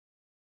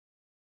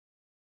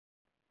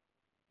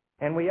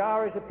And we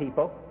are, as a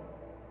people,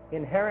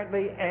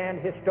 inherently and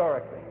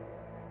historically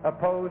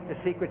opposed to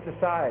secret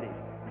societies,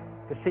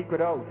 to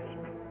secret oaths,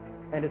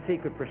 and to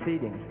secret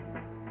proceedings.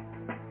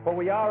 For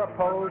we are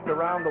opposed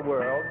around the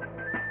world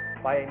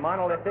by a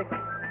monolithic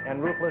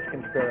and ruthless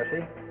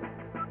conspiracy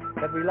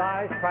that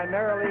relies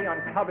primarily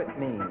on covert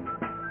means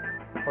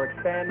for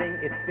expanding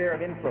its sphere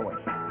of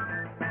influence.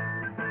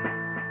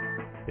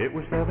 It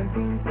was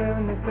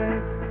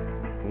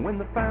 1776 when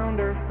the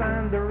founders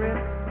signed the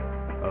writ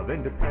of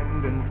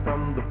independence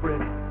from the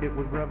Brits. It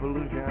was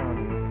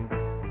revolution.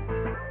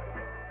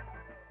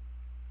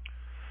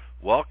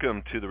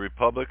 Welcome to the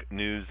Republic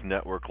News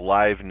Network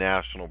live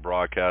national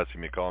broadcast. You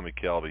may call me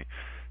Kelby.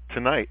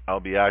 Tonight, I'll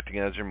be acting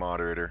as your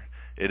moderator.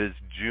 It is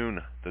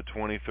June the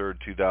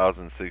 23rd,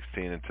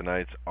 2016, and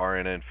tonight's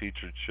RNN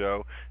featured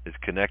show is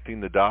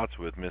Connecting the Dots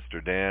with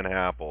Mr. Dan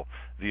Happel.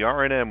 The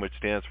RNN, which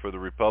stands for the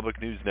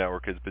Republic News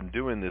Network, has been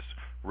doing this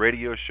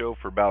radio show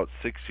for about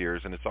 6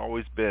 years, and it's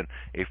always been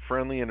a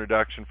friendly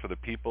introduction for the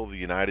people of the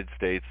United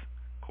States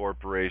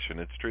Corporation.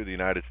 It's true, the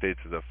United States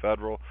is a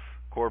federal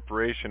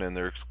corporation, and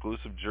their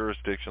exclusive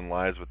jurisdiction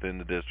lies within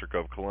the District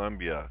of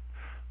Columbia.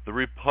 The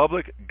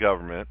Republic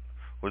government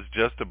was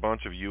just a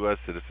bunch of U.S.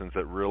 citizens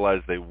that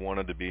realized they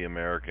wanted to be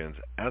Americans,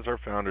 as our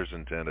founders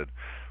intended.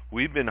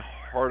 We've been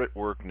hard at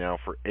work now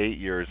for 8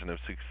 years and have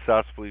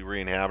successfully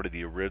re-inhabited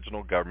the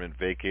original government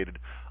vacated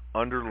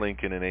under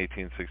Lincoln in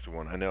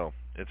 1861. I know,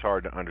 it's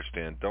hard to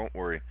understand. Don't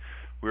worry.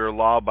 We are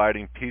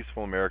law-abiding,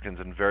 peaceful Americans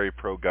and very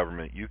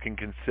pro-government. You can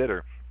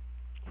consider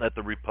that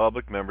the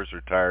Republic members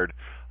are tired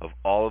of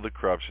all of the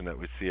corruption that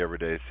we see every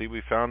day. See,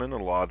 we found in the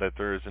law that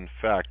there is, in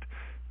fact,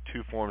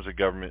 two forms of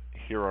government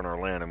here on our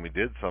land, and we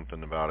did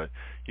something about it.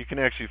 You can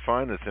actually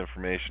find this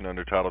information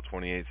under Title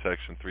 28,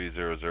 Section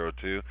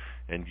 3002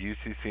 and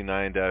UCC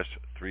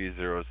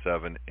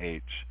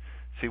 9-307H.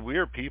 See, we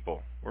are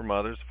people. We're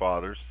mothers,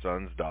 fathers,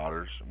 sons,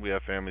 daughters. We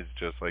have families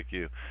just like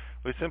you.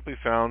 We simply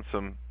found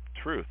some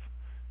truth,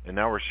 and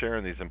now we're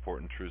sharing these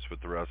important truths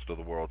with the rest of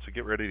the world. So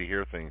get ready to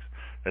hear things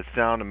that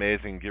sound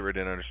amazing. Get ready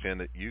to understand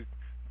that you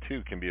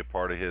too can be a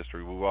part of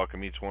history. We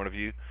welcome each one of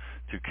you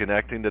to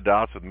Connecting the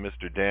Dots with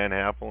Mr. Dan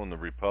Happel in the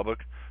Republic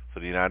for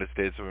the United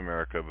States of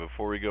America.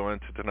 Before we go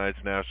into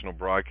tonight's national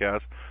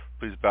broadcast,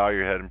 please bow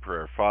your head in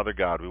prayer. Father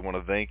God, we want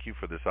to thank you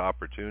for this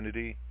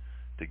opportunity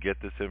to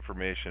get this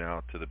information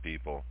out to the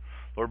people.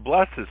 Lord,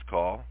 bless this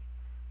call.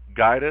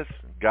 Guide us,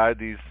 guide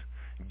these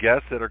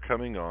guests that are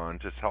coming on.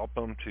 Just help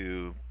them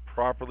to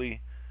properly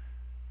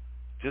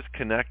just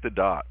connect the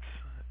dots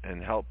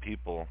and help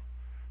people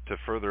to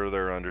further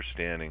their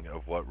understanding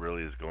of what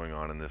really is going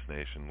on in this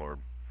nation, Lord.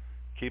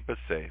 Keep us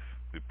safe.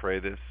 We pray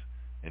this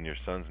in your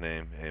Son's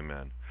name.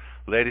 Amen.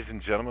 Ladies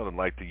and gentlemen, I'd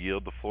like to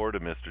yield the floor to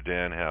Mr.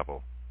 Dan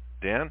Happel.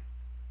 Dan?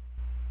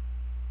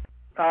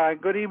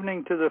 Good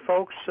evening to the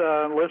folks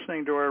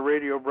listening to our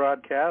radio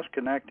broadcast,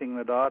 Connecting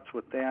the Dots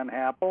with Dan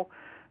Happel.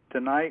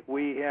 Tonight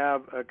we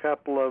have a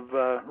couple of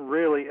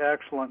really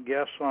excellent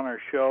guests on our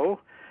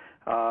show.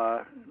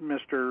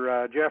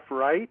 Mr. Jeff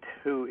Wright,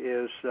 who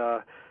is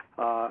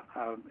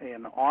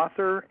an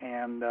author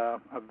and a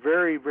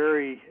very,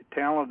 very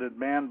talented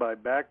man by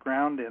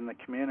background in the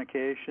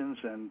communications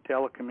and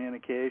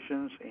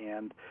telecommunications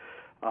and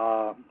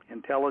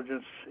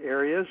intelligence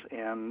areas,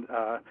 and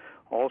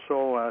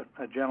also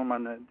a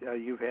gentleman that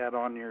you've had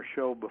on your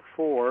show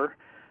before,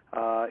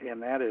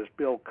 and that is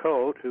Bill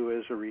Coate, who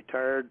is a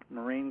retired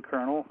Marine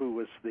colonel who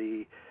was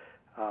the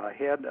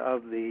head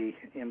of the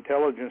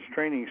intelligence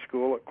training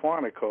school at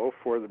Quantico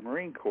for the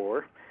Marine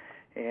Corps.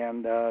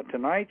 And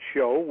tonight's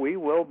show, we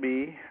will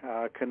be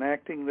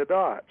connecting the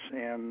dots.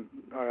 And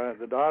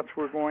the dots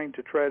we're going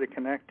to try to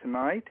connect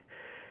tonight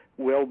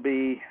will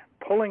be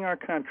pulling our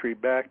country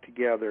back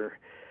together,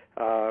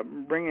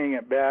 bringing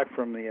it back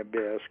from the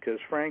abyss, because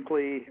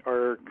frankly,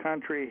 our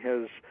country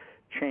has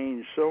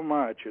changed so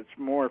much. It's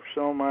morphed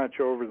so much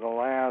over the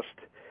last,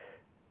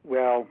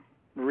 well,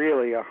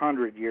 really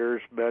 100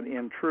 years, but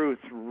in truth,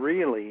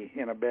 really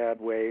in a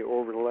bad way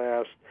over the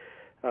last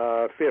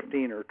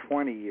 15 or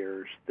 20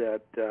 years,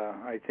 that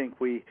I think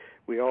we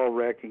all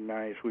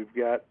recognize we've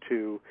got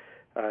to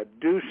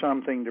do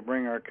something to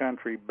bring our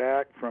country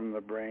back from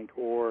the brink,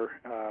 or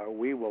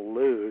we will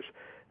lose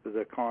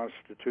the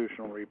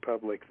constitutional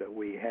republic that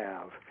we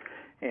have.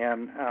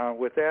 And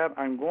with that,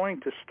 I'm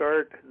going to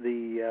start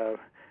the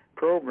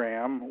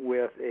program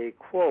with a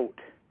quote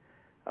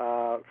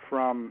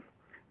from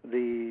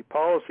the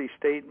policy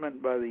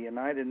statement by the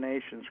United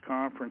Nations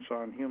Conference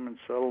on Human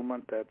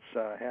Settlement, that's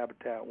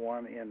Habitat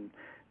 1 in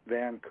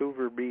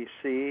Vancouver, BC,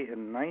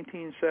 in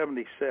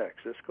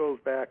 1976. This goes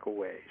back a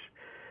ways.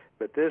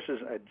 But this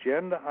is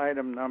agenda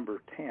item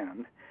number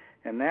 10,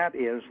 and that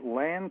is,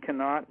 land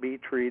cannot be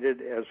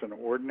treated as an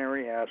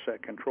ordinary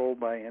asset controlled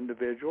by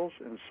individuals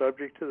and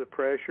subject to the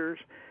pressures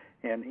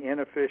and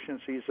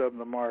inefficiencies of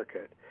the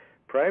market.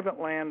 Private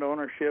land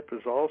ownership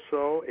is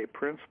also a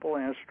principal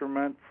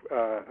instrument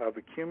of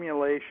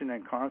accumulation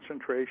and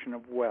concentration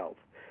of wealth,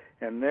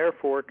 and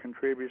therefore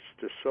contributes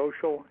to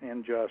social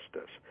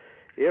injustice.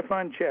 If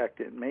unchecked,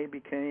 it may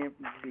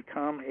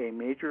become a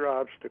major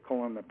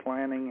obstacle in the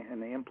planning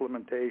and the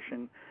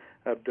implementation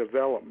of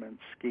development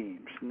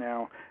schemes.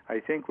 Now, I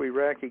think we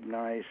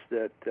recognize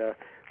that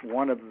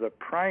one of the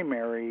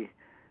primary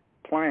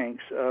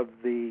planks of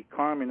the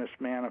Communist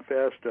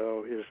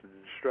Manifesto is the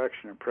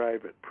destruction of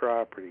private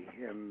property,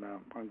 and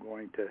I'm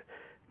going to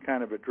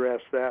kind of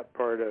address that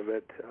part of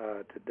it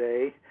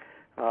today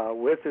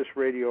with this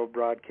radio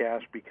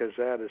broadcast, because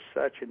that is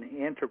such an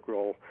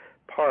integral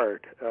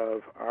part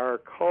of our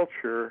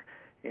culture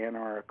and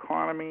our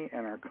economy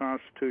and our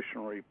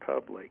constitutional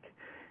republic.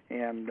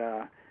 And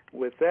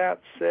with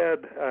that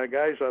said,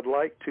 guys, I'd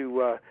like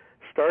to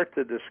start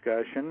the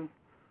discussion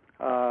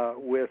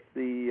with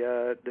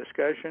the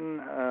discussion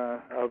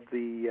of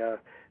the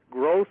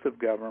growth of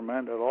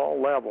government at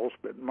all levels,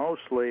 but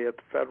mostly at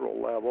the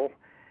federal level,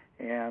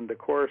 and the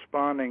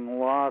corresponding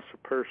loss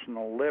of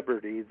personal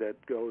liberty that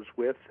goes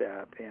with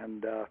that.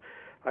 And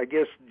I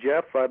guess,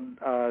 Jeff,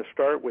 I'd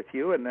start with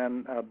you, and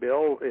then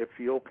Bill, if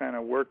you'll kind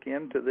of work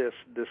into this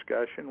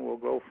discussion, we'll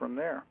go from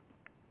there.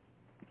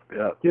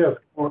 Yeah. Yes,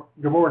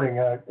 good morning.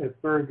 It's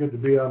very good to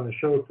be on the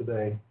show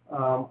today.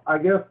 I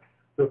guess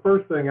the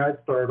first thing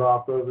I'd start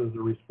off with is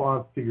a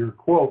response to your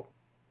quote.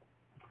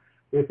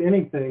 If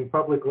anything,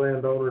 public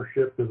land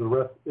ownership is a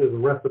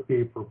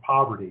recipe for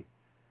poverty,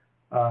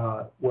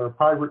 where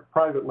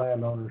private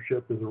land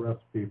ownership is a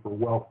recipe for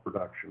wealth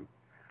production.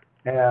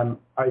 And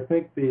I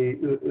think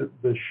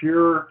the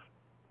sheer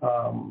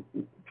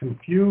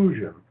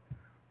confusion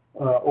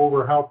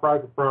over how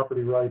private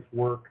property rights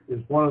work is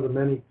one of the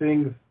many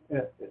things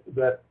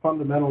that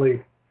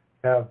fundamentally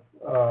have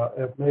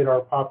made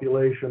our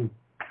population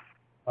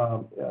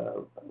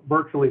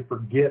virtually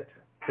forget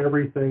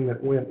everything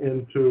that went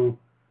into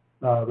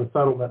the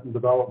settlement and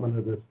development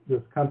of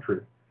this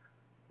country.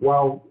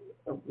 While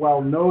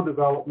no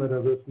development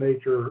of this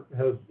nature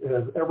has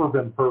ever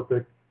been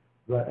perfect,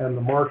 and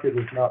the market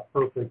is not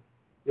perfect,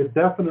 it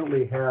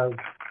definitely has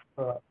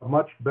a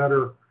much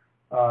better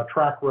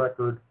track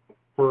record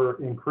for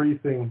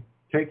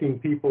taking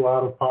people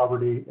out of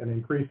poverty and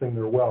increasing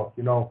their wealth.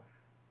 You know,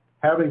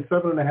 having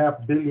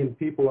 7.5 billion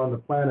people on the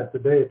planet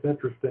today, it's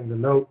interesting to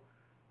note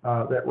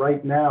that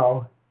right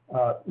now,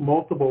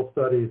 multiple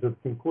studies have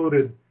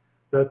concluded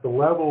that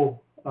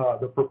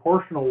the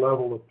proportional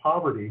level of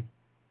poverty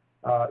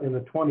in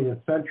the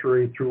 20th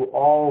century through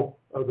all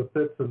of the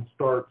fits and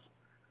starts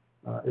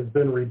has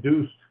been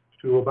reduced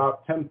to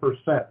about 10%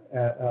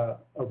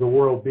 of the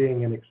world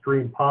being in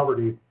extreme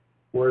poverty,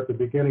 where at the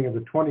beginning of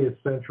the 20th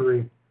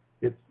century,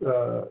 it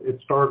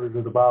started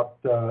at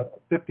about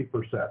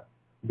 50%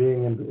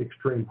 being in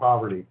extreme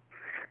poverty.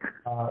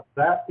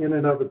 That in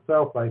and of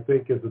itself, I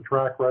think, is a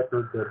track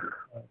record that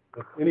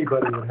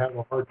anybody would have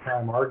a hard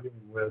time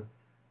arguing with,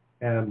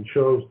 and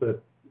shows that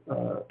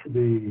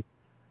the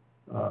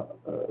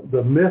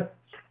myths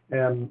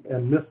and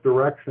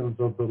misdirections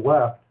of the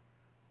left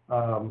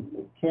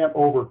can't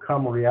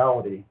overcome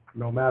reality,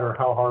 no matter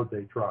how hard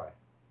they try.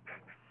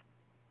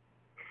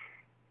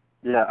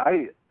 Yeah,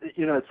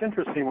 it's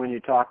interesting when you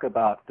talk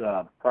about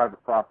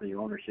private property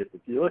ownership.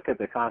 If you look at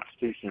the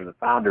Constitution of the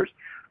Founders,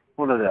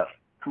 one of the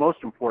most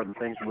important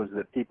things was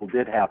that people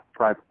did have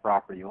private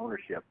property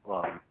ownership.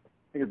 I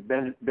think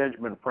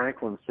Benjamin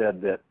Franklin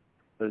said that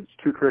there's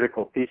two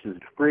critical pieces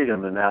to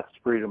freedom, and that's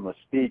freedom of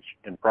speech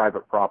and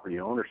private property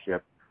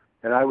ownership.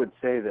 And I would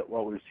say that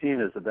what we've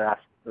seen is a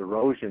vast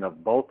erosion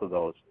of both of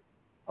those.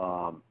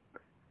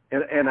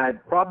 And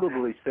I'd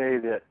probably say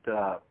that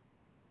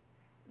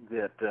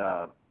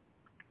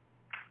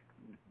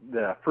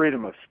the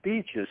freedom of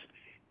speech is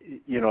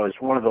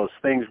one of those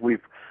things we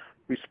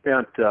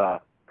spent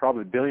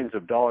probably billions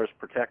of dollars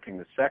protecting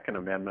the Second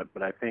Amendment,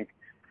 but I think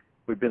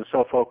we've been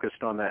so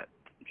focused on that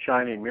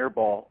shining mirror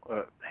ball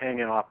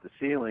hanging off the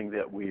ceiling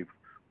that we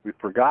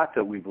forgot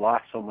that we've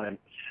lost so many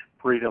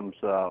freedoms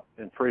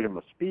and freedom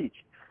of speech,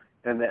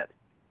 and that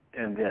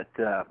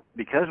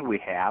because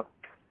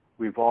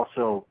we've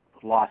also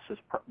lost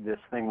this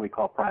thing we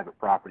call private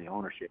property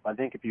ownership. I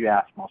think if you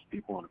ask most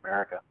people in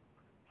America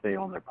if they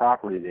own their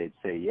property, they'd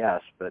say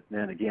yes, but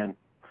then again,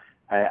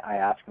 I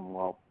ask them,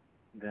 well,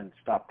 then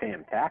stop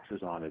paying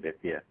taxes on it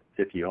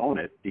if you own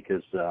it,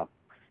 because the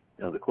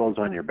clothes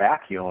on your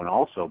back you own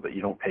also, but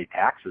you don't pay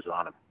taxes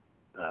on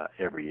them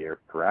every year,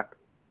 correct?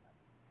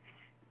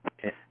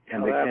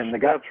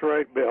 That's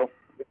right, Bill.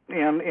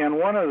 And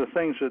one of the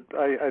things that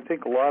I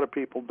think a lot of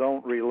people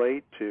don't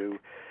relate to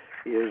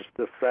is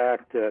the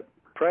fact that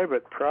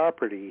private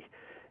property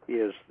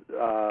is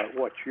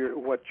what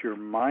your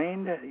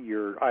mind,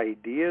 your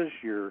ideas,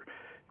 your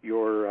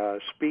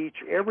speech,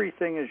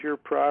 everything is your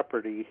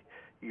property,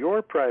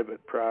 your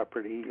private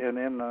property, and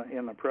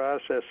in the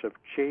process of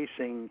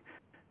chasing,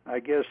 I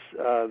guess,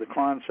 the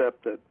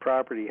concept that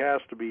property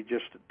has to be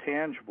just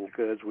tangible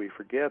goods, we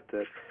forget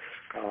that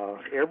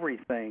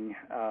everything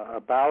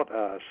about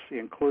us,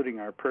 including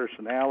our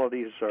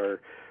personalities, our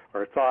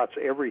thoughts,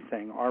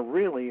 everything, are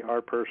really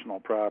our personal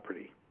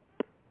property.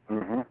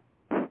 Mm-hmm.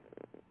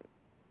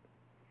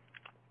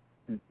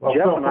 Well,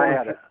 Jeff and I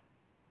had a...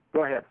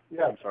 Go ahead.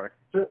 Yeah. I'm sorry.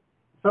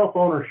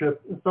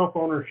 self-ownership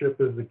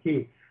is the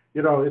key.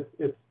 You know,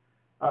 it's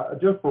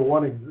just for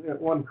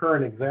one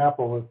current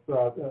example,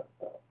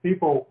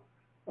 people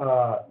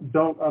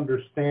don't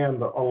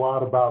understand a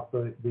lot about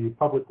the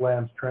public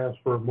lands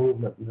transfer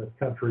movement in this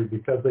country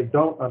because they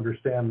don't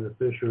understand this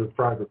issue of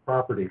private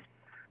property.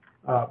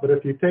 But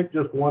if you take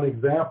just one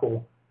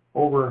example,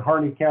 over in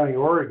Harney County,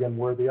 Oregon,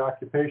 where the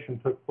occupation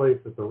took place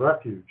at the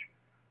refuge,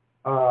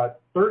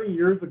 30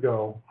 years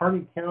ago,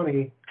 Harney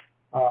County,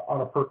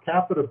 on a per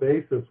capita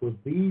basis, was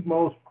the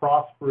most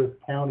prosperous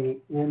county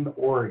in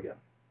Oregon,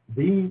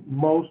 the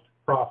most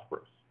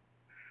prosperous.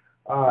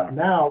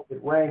 Now it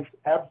ranks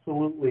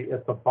absolutely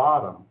at the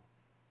bottom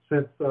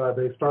since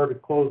they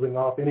started closing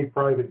off any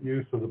private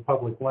use of the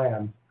public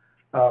lands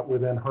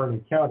within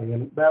Harney County,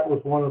 and that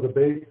was one of the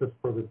basis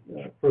for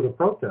the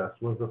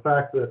protest, was the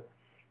fact that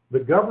the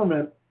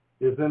government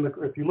is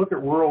if you look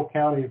at rural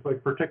counties,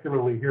 like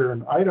particularly here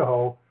in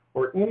Idaho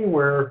or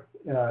anywhere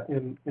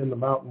in the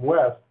Mountain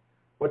West,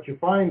 what you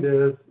find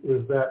is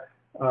that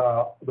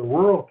the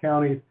rural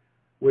counties,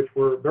 which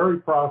were very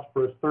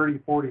prosperous 30,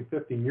 40,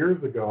 50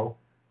 years ago,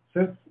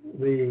 since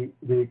the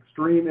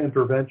extreme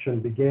intervention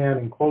began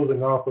in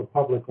closing off of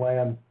public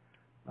lands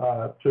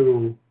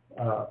to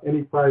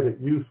any private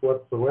use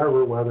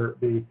whatsoever, whether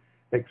it be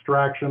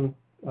extraction,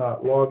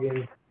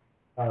 logging,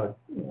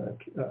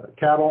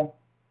 cattle,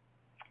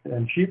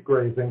 and sheep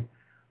grazing,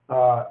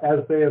 as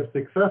they have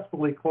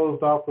successfully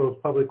closed off those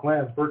public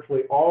lands,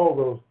 virtually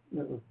all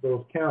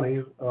those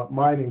counties,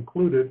 mine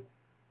included,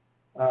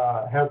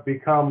 have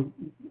become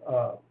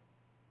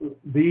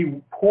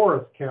the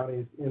poorest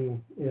counties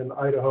in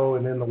Idaho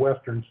and in the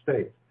western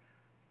states.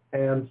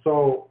 And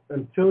so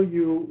until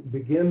you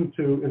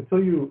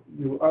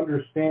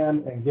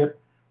understand and get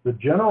the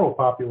general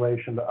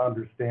population to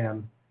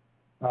understand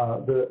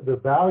the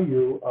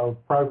value of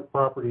private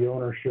property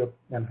ownership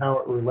and how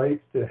it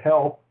relates to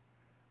health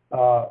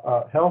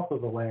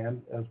of the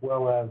land, as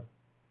well as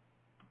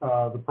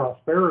the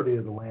prosperity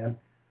of the land,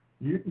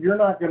 you're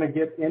not going to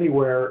get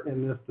anywhere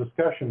in this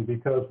discussion,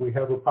 because we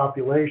have a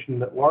population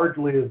that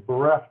largely is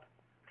bereft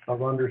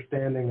of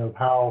understanding of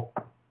how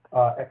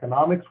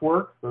economics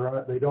works.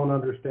 They don't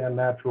understand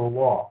natural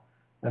law.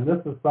 And this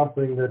is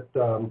something that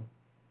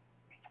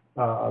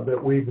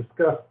we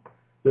discussed,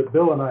 that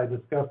Bill and I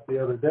discussed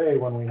the other day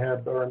when we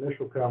had our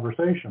initial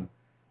conversation,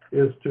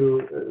 is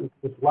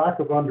this lack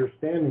of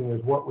understanding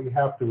is what we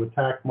have to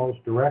attack most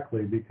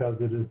directly, because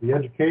it is the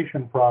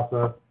education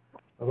process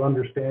of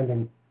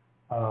understanding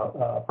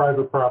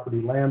private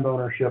property, land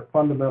ownership,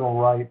 fundamental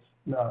rights,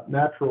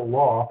 natural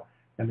law,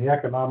 and the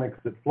economics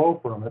that flow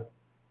from it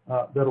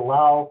that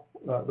allow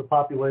the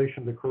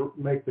population to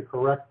make the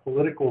correct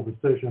political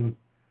decisions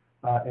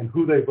and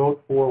who they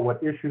vote for,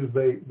 what issues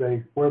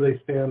where they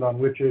stand on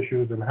which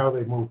issues, and how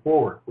they move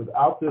forward.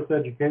 Without this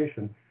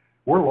education,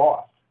 we're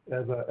lost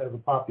as a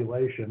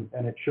population,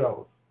 and it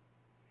shows.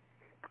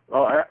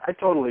 Well, I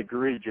totally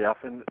agree, Jeff.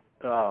 And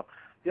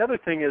the other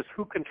thing is,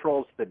 who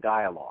controls the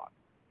dialogue?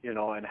 You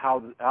know, and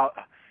how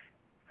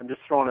I'm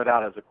just throwing it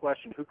out as a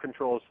question: who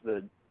controls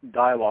the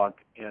dialogue,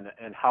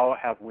 and how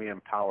have we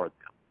empowered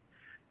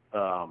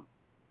them?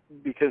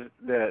 Because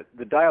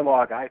the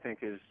dialogue, I think,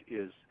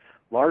 is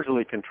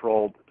largely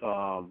controlled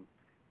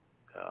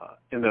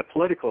in the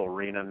political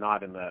arena,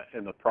 not in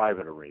the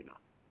private arena.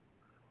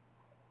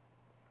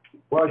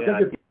 Well, I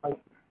think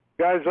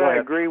guys, I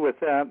agree with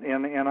that,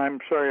 and I'm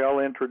sorry, I'll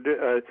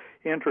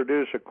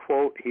introduce a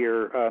quote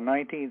here.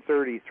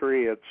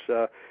 1933.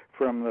 It's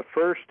from the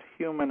first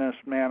Humanist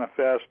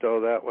Manifesto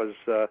that was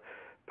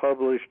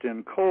published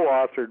and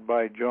co-authored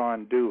by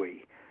John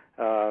Dewey.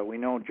 We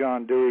know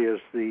John Dewey is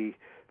the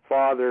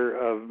father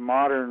of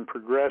modern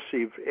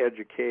progressive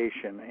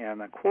education,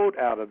 and a quote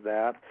out of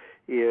that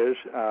is,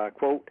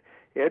 quote,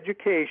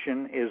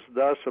 "Education is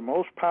thus a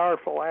most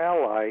powerful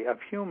ally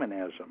of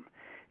humanism,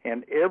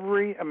 and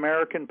every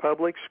American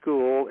public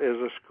school is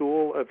a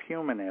school of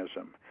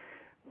humanism.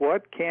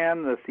 What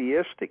can the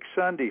theistic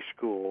Sunday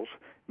schools,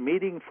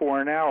 meeting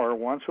for an hour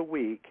once a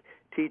week,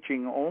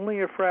 teaching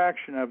only a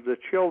fraction of the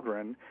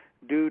children,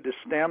 do to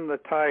stem the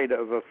tide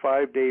of a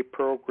 5-day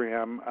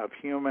program of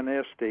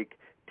humanistic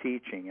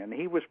teaching?" And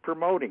he was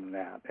promoting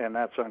that, and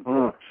that's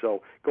unquote.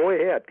 So go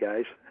ahead,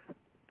 guys.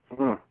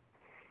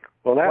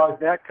 Well,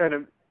 that kind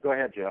of, go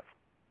ahead, Jeff.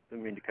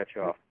 Didn't mean to cut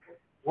you off.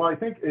 Well, I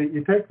think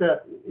you take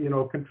that,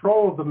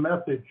 control of the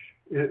message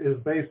is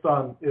based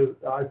on,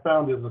 I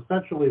found is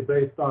essentially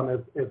based on,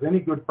 as any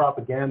good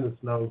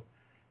propagandist knows,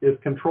 is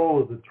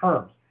control of the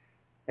terms.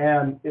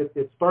 And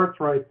it starts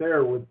right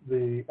there with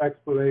the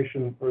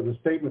explanation or the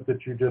statement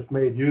that you just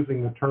made,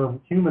 using the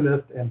term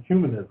humanist and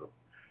humanism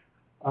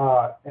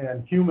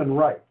and human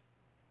rights.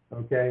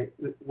 Okay,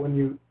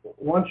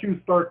 once you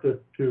start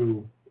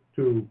to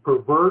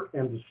pervert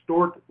and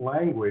distort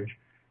language,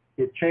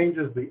 it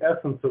changes the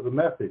essence of the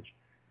message.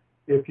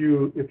 If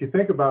you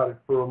think about it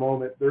for a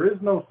moment, there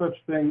is no such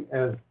thing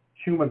as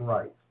human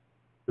rights.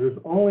 There's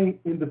only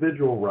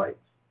individual rights.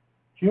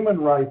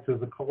 Human rights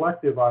is a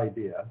collective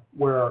idea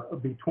where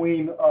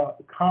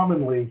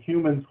commonly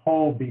humans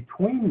hold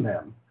between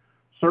them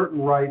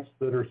certain rights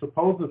that are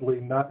supposedly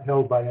not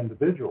held by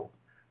individuals.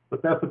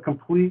 But that's a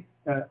complete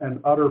and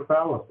utter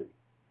fallacy.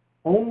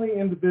 Only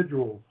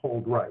individuals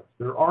hold rights.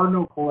 There are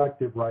no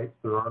collective rights.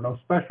 There are no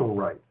special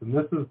rights. And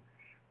this is,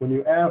 when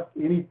you ask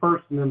any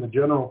person in the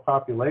general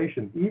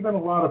population, even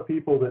a lot of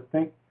people that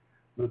think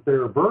that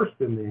they're versed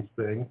in these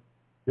things,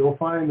 you'll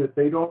find that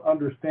they don't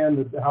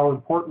understand how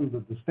important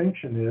the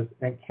distinction is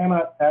and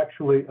cannot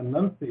actually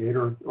enunciate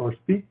or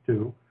speak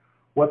to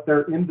what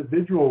their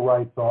individual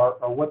rights are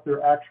or what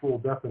their actual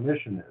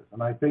definition is.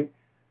 And I think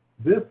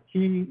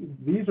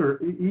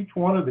each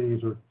one of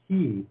these are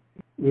key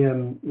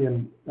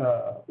in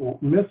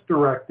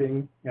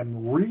misdirecting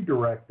and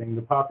redirecting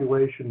the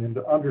population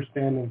into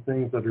understanding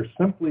things that are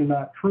simply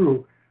not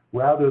true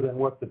rather than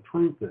what the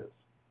truth is.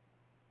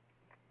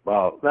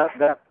 Well,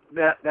 that's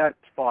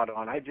spot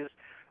on. I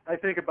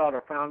think about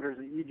our founders.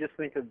 You just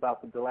think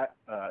about the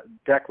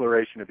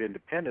Declaration of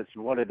Independence,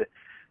 and what did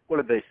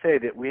they say?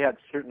 That we had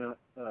certain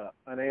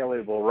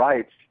unalienable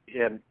rights,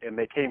 and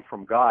they came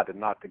from God and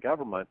not the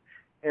government.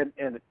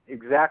 And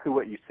exactly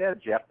what you said,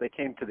 Jeff. They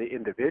came to the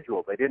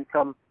individual. They didn't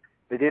come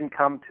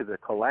to the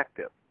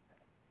collective.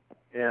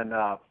 And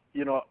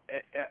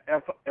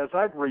as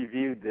I've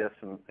reviewed this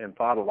and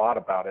thought a lot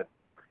about it,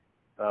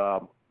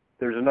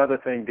 there's another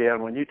thing,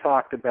 Dan. When you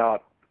talked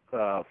about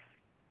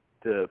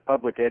the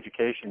public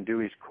education,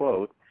 Dewey's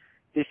quote,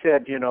 he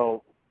said,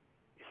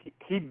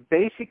 he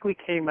basically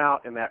came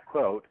out in that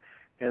quote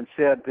and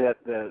said that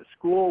the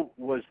school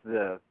was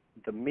the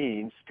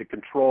means to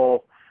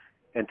control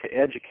and to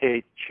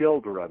educate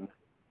children,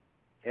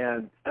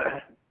 and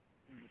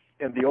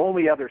the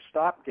only other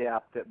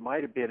stopgap that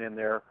might have been in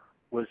there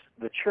was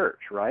the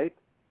church, right?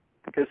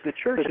 Because the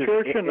church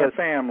and the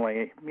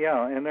family,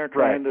 yeah, and they're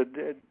trying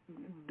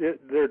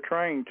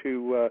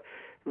to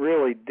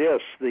really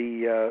diss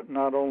the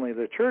not only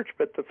the church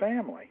but the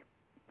family.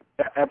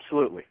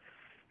 Absolutely.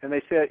 And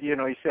they said, he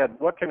said,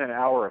 what can an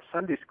hour of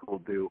Sunday school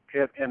do?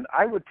 And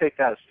I would take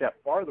that a step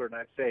farther, and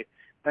I'd say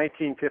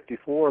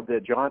 1954, the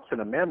Johnson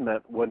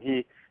Amendment, when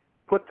he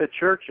put the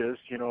churches,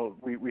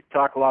 we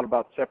talk a lot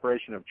about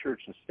separation of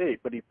church and state,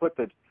 but he put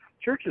the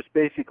churches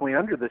basically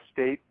under the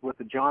state with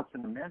the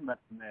Johnson Amendment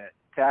and the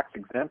tax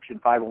exemption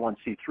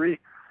 501c3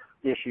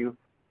 issue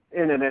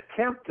in an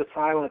attempt to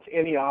silence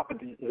any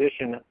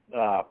opposition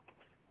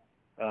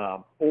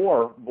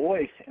or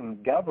voice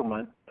in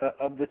government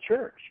of the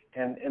church.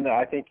 And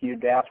I think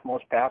you'd ask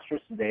most pastors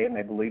today, and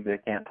they believe they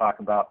can't talk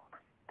about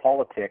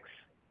politics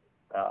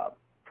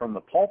from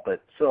the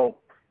pulpit. So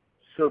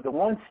the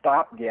one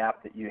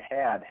stopgap that you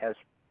had has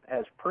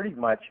pretty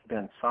much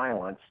been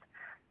silenced.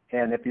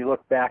 And if you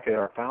look back at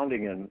our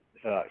founding, and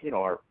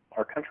our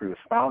country was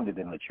founded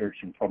in the church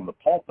and from the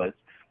pulpits,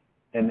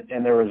 and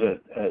there was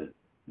a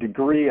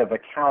degree of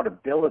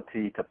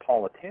accountability to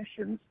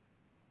politicians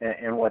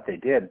and what they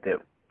did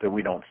that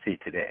we don't see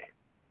today.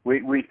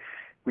 We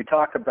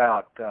talk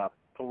about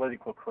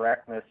political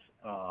correctness.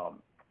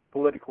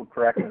 Political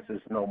correctness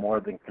is no more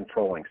than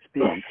controlling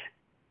speech.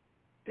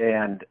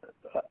 And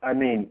I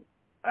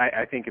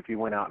think if you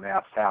went out and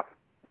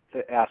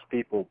asked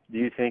people, do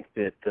you think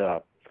that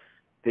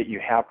you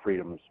have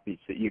freedom of speech,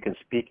 that you can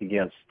speak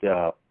against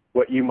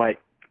what you might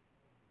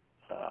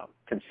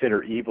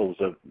consider evils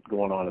of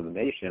going on in the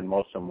nation?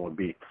 Most of them would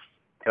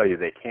tell you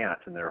they can't,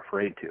 and they're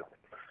afraid to.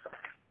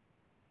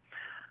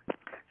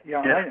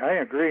 Yeah, I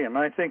agree, and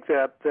I think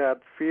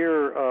that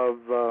fear of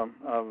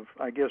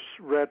I guess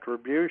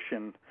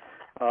retribution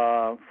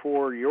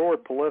for your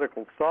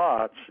political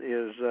thoughts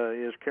is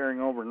carrying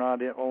over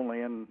not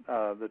only in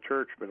the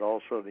church but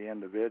also the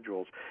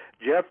individuals.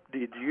 Jeff,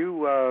 did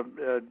you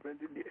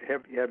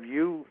have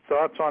you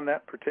thoughts on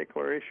that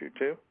particular issue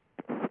too?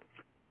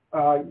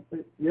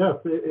 Yes,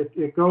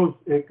 it goes.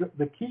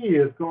 The key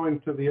is going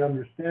to the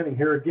understanding.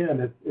 Here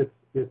again, it's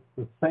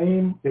the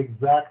same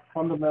exact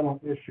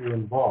fundamental issue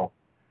involved.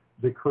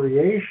 The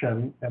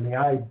creation and the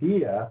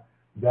idea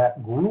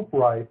that group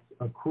rights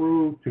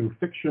accrue to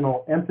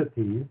fictional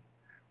entities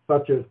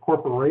such as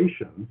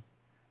corporations,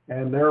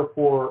 and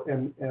therefore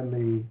and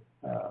the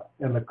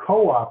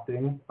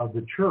co-opting of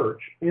the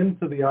church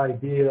into the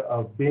idea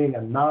of being a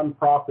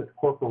nonprofit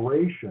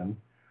corporation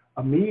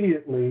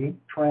immediately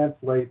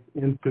translates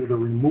into the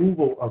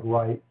removal of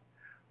rights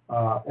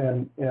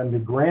and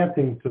the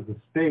granting to the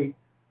state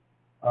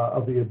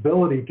of the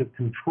ability to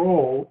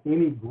control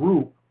any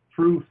group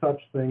through such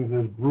things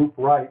as group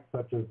rights,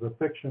 such as the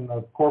fiction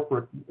of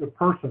corporate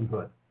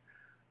personhood.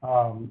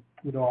 A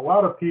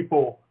lot of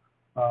people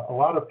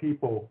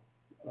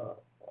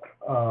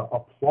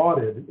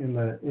applauded in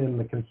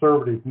the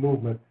conservative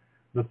movement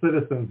the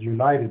Citizens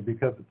United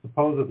because it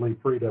supposedly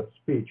freed up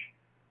speech.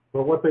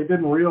 But what they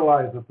didn't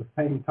realize at the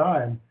same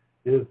time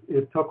is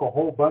it took a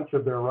whole bunch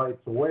of their rights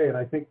away. And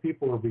I think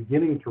people are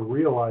beginning to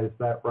realize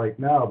that right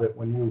now, that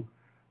when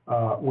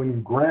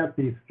you grant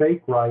these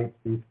fake rights,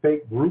 these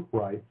fake group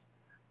rights,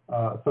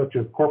 such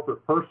as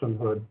corporate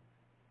personhood,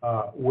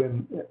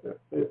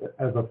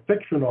 as a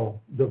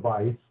fictional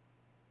device,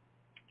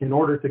 in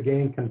order to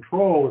gain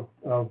control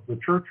of the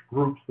church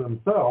groups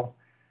themselves,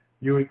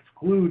 you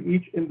exclude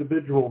each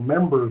individual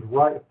member's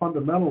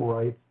fundamental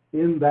rights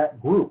in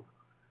that group.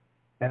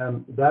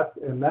 And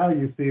now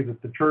you see that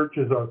the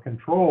churches are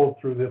controlled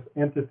through this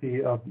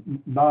entity of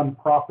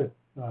nonprofit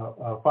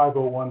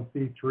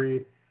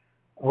 501c3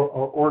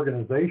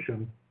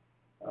 organization,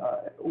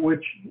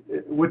 which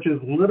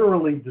is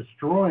literally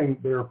destroying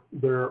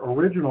their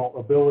original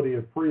ability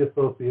of free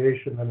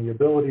association and the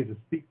ability to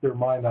speak their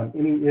mind on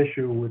any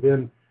issue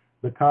within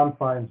the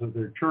confines of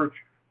their church,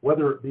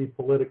 whether it be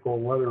political,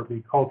 whether it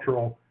be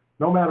cultural,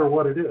 no matter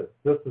what it is.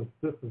 This is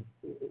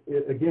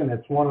again,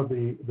 it's one of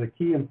the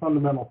key and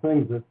fundamental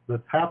things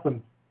that's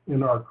happened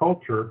in our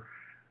culture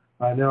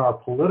and in our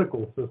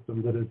political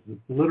system that is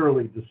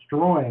literally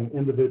destroying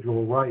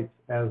individual rights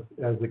as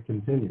it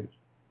continues.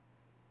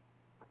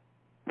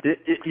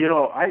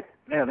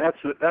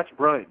 That's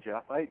brilliant,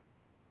 Jeff. I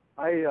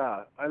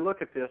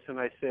look at this and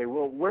I say,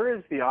 well, where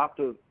is the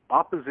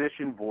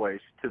opposition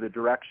voice to the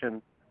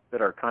direction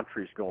that our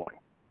country's going?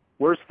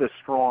 Where's the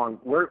strong?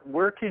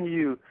 Where can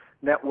you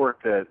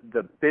network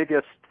the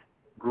biggest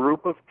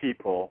group of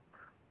people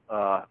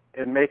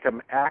and make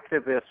them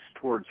activists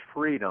towards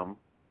freedom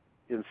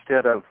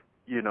instead of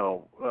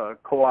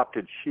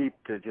co-opted sheep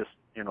to just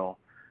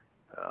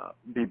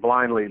be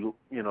blindly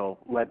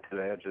led to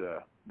the edge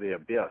of the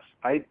abyss?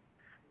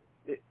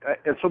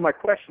 And so my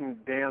question,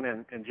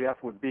 Dan and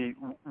Jeff, would be,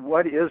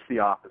 what is the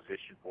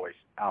opposition voice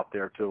out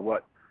there to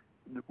what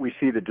we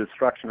see the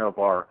destruction of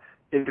our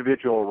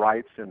individual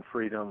rights and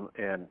freedom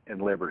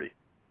and liberty?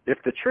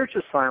 If the church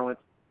is silent,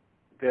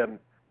 then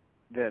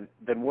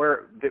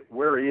where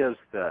is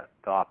the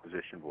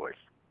opposition voice?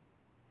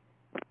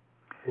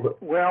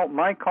 Well,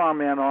 my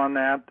comment on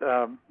that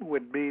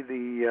would be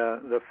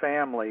the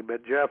family.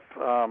 But Jeff,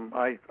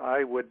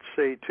 I would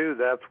say too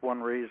that's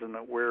one reason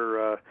that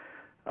we're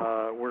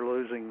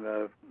losing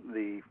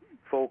the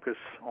focus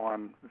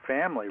on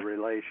family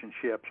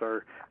relationships.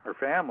 Our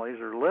families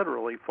are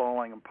literally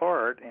falling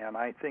apart, and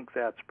I think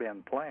that's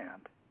been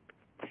planned.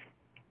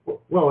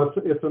 Well,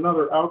 it's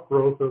another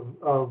outgrowth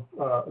of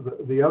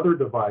the other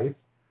device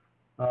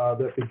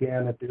that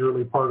began at the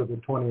early part of the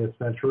 20th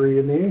century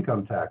in the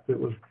income tax. It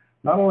was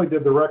not only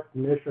did the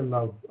recognition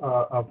of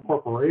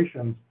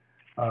corporations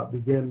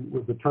begin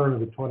with the turn of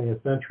the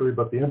 20th century,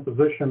 but the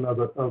imposition of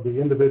the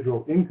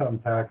individual income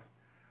tax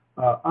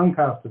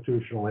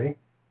unconstitutionally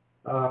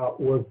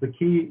was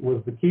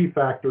the key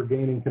factor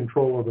gaining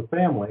control of the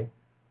family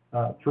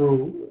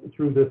through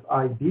this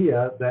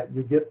idea that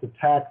you get to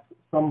tax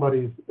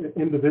somebody's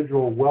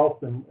individual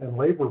wealth and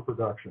labor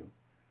production.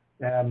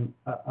 And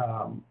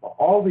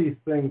all these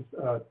things,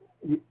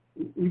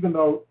 even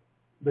though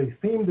they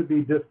seem to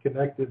be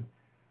disconnected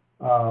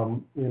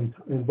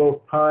in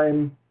both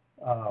time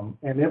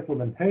and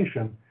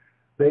implementation,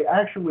 they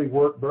actually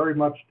work very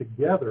much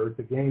together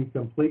to gain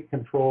complete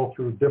control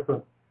through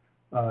different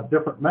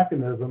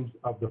mechanisms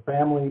of the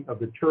family, of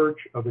the church,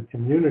 of the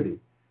community.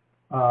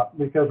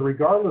 Because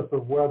regardless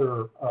of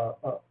whether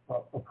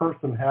a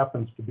person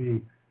happens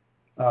to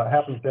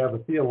have a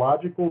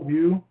theological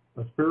view,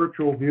 a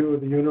spiritual view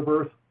of the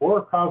universe, or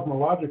a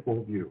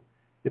cosmological view,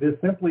 it is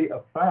simply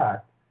a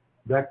fact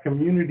that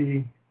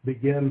community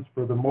begins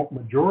for the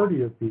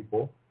majority of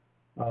people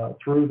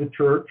through the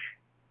church,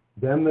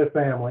 then the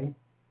family,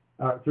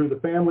 through the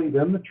family,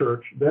 then the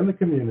church, then the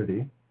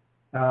community,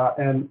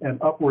 and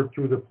upward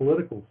through the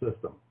political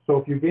system. So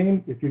if you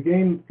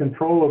gain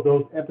control of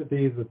those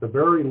entities at the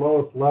very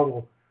lowest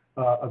level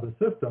of the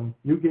system,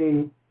 you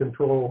gain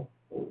control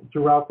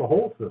throughout the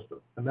whole system,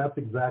 and that's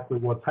exactly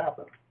what's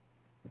happened.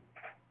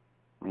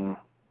 Mm.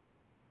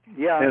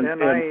 Yeah, and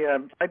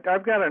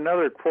I've got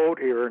another quote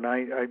here, and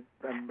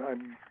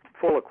I'm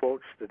full of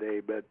quotes today,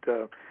 but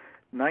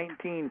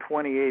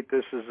 1928,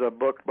 this is a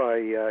book by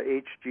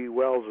H.G.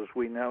 Wells, as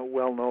we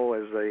well know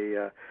as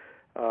a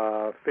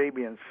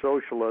Fabian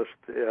socialist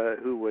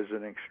who was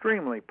an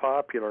extremely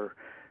popular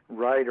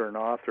writer and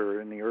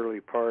author in the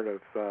early part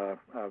of the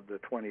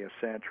 20th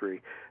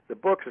century. The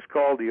book is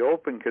called The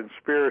Open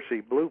Conspiracy,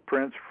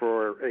 Blueprints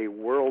for a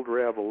World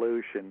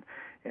Revolution.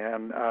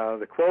 And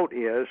the quote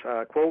is,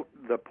 quote,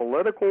 "The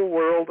political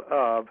world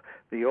of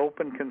the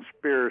open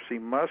conspiracy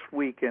must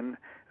weaken,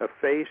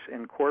 efface,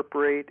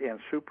 incorporate, and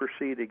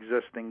supersede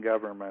existing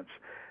governments.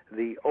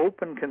 The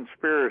open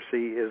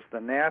conspiracy is the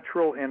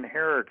natural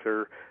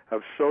inheritor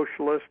of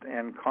socialist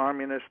and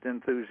communist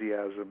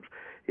enthusiasms.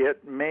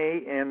 It may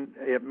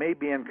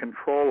be in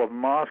control of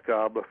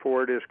Moscow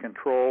before it is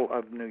control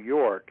of New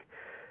York.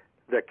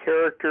 The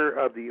character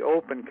of the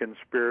open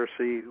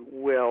conspiracy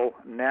will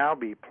now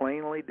be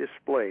plainly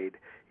displayed.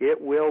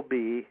 It will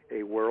be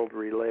a world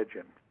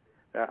religion,"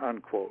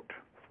 unquote.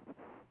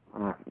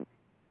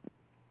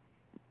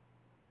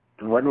 When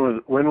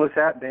was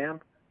that,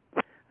 Dan?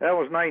 That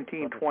was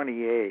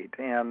 1928,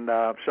 and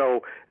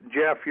so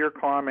Jeff, your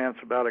comments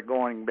about it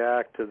going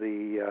back to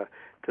the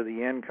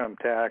income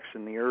tax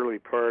in the early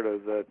part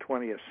of the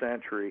 20th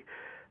century.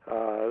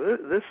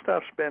 This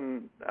stuff's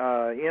been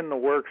in the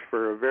works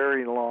for a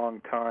very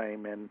long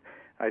time, and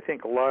I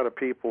think a lot of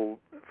people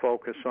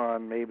focus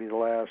on maybe the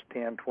last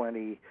 10,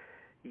 20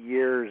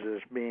 years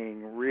as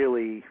being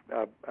really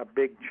a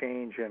big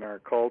change in our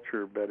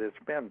culture, but it's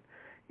been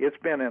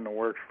in the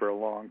works for a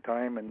long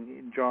time.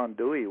 And John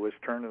Dewey was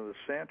turn of the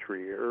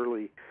century,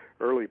 early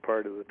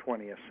part of the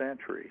 20th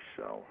century.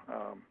 So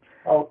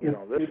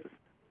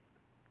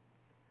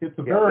it's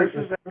a very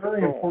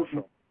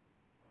important.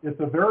 It's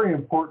a very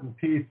important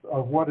piece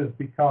of what has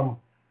become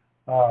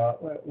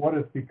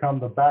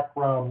the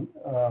background,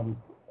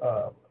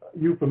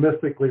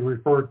 euphemistically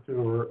referred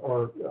to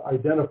or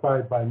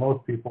identified by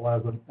most people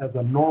as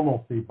a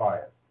normalcy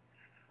bias.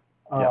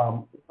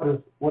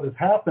 What has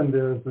happened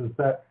is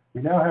that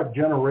we now have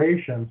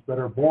generations that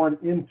are born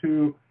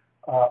into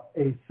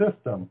a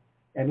system,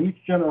 and each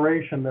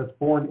generation that's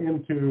born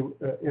into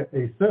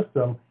a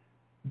system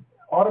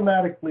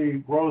automatically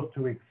grows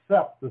to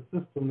accept the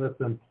system that's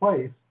in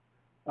place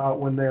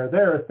when they're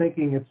there,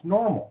 thinking it's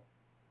normal.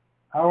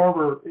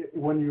 However,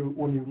 when you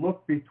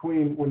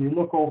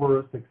look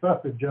over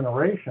successive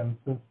generations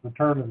since the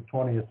turn of the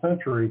 20th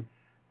century,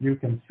 you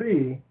can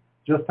see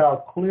just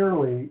how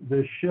clearly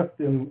this shift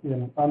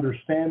in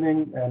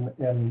understanding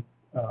and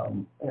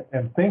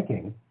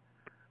thinking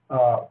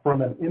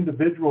from an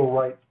individual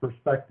rights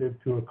perspective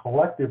to a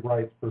collective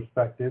rights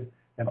perspective,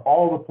 and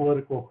all the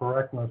political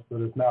correctness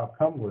that has now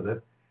come with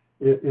it,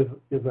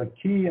 is a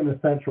key and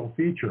essential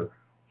feature.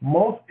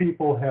 Most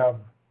people have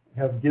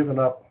given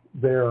up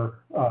their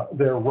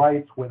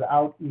rights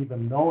without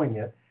even knowing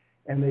it,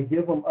 and they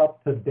give them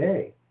up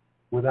today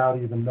without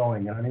even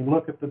knowing it. I mean,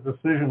 look at the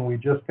decision we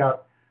just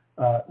got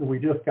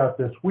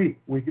this week.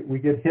 We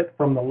get hit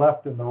from the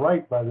left and the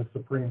right by the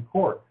Supreme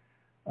Court.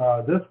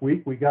 This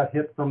week we got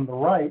hit from the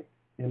right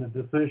in a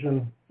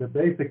decision that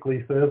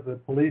basically says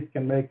that police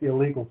can make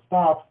illegal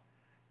stops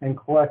and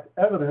collect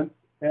evidence,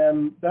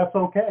 and that's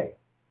okay.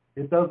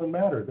 It doesn't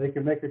matter. They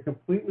can make a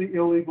completely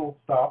illegal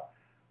stop,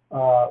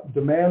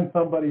 demand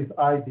somebody's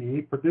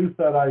ID, produce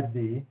that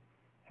ID,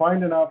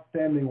 find an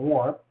outstanding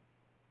warrant,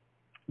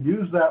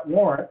 use that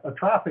warrant, a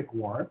traffic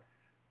warrant,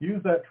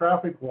 use that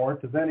traffic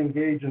warrant to then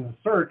engage in a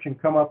search and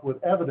come up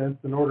with evidence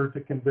in order to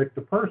convict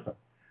a person.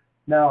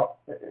 Now,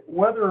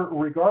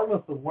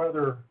 regardless of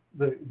whether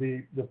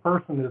the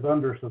person is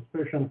under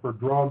suspicion for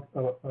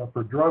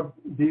drug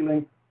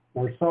dealing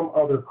or some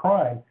other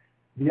crime,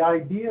 the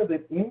idea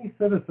that any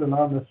citizen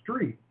on the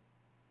street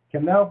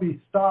can now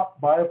be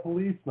stopped by a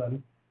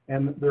policeman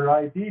and their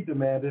ID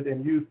demanded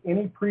and use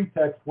any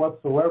pretext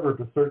whatsoever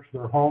to search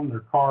their home, their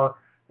car,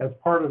 as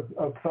part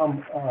of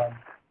some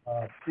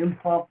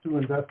impromptu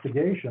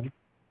investigation,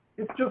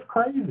 it's just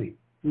crazy.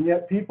 And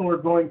yet people are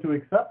going to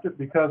accept it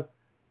because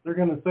they're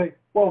going to say,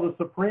 well, the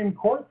Supreme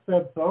Court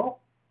said so,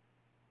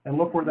 and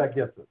look where that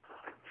gets us.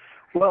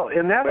 Well,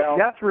 and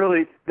that's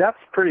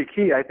pretty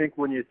key, I think,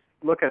 when you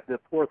look at the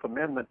Fourth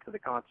Amendment to the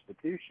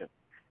Constitution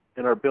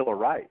and our Bill of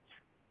Rights.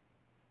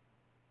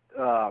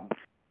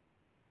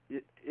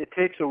 It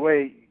takes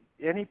away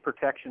any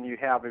protection you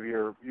have of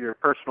your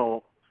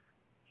personal,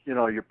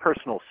 your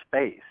personal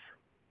space,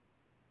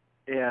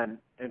 and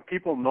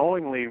people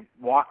knowingly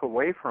walk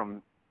away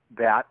from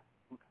that,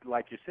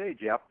 like you say,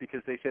 Jeff,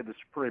 because they said the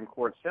Supreme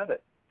Court said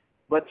it.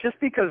 But just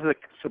because the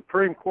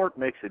Supreme Court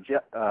makes a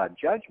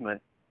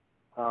judgment,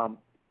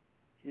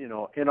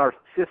 in our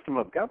system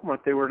of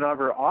government, they were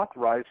never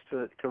authorized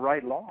to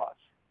write laws.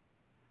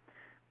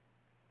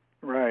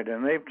 Right,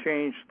 and they've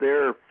changed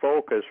their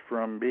focus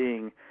from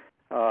being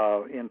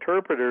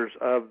interpreters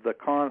of the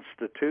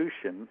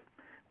Constitution,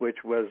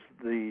 which was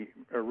the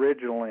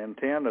original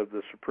intent of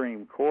the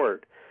Supreme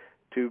Court,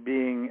 to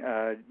being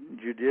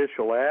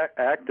judicial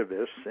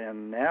activists,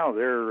 and now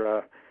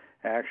they're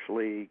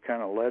actually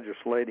kind of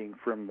legislating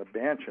from the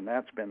bench, and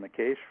that's been the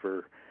case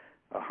for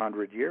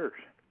 100 years.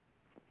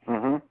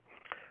 Mm-hmm.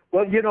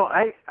 Well,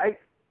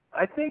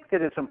 I think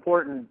that it's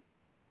important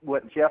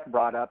what Jeff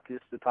brought up,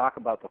 just to talk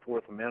about the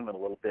Fourth Amendment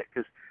a little bit,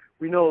 because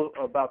we know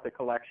about the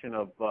collection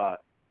of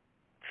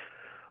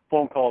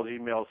phone calls,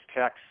 emails,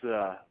 texts,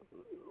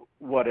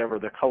 whatever,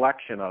 the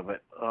collection of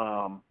it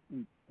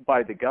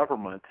by the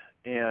government.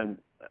 And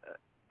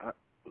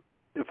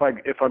if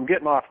I'm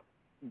getting off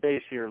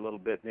base here a little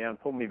bit, Dan,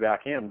 pull me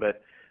back in.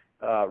 But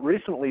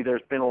recently,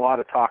 there's been a lot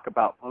of talk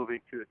about moving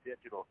to a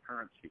digital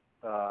currency.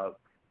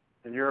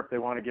 In Europe, they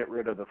want to get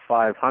rid of the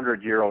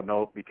 500 euro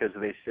note because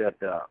they said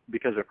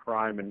because of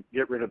crime, and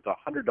get rid of the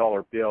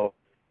 $100 bill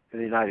in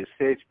the United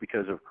States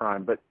because of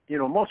crime. But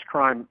most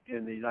crime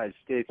in the United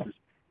States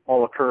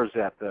all occurs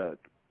at the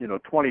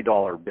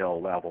 $20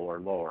 bill level or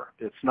lower.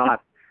 It's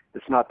not the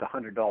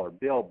 $100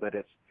 bill, but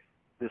it's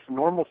this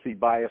normalcy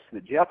bias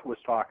that Jeff was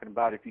talking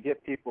about. If you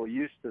get people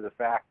used to the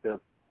fact of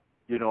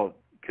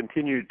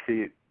continue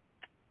to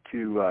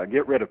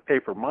get rid of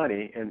paper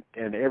money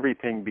and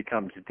everything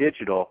becomes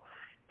digital.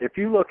 If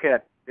you look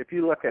at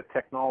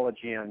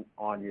technology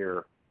on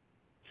your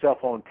cell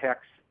phone,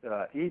 text,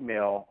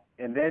 email,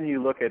 and then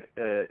you look at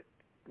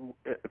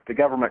if the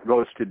government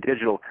goes to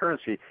digital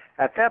currency,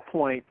 at that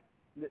point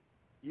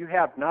you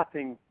have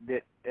nothing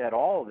at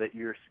all that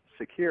you're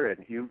secure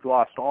in. You've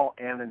lost all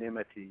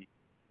anonymity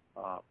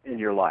in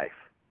your life.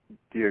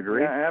 Do you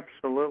agree? Yeah,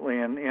 absolutely.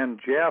 And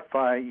Jeff,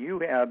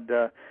 you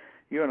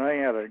and I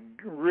had a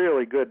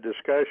really good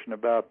discussion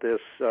about this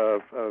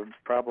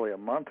probably a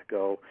month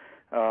ago,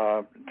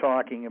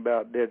 talking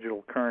about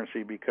digital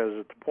currency, because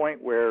at the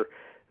point where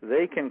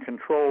they can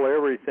control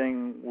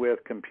everything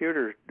with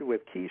computers,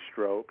 with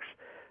keystrokes,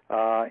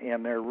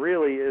 and there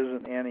really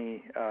isn't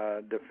any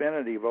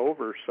definitive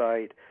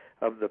oversight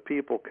of the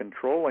people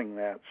controlling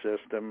that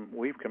system,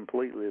 we've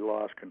completely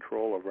lost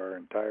control of our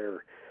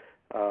entire,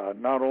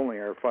 not only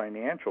our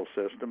financial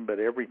system, but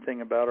everything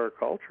about our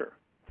culture.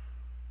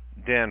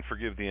 Dan,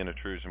 forgive the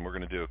intrusion. We're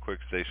going to do a quick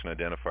station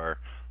identifier.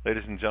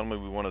 Ladies and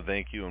gentlemen, we want to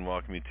thank you and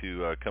welcome you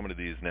to coming to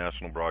these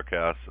national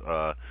broadcasts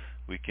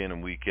week in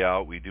and week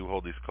out. We do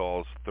hold these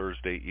calls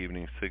Thursday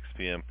evening, 6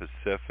 p.m.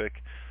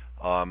 Pacific.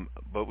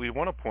 But we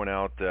want to point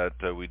out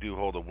that we do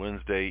hold a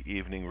Wednesday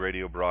evening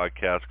radio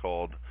broadcast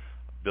called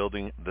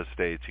Building the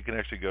States. You can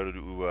actually go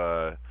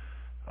to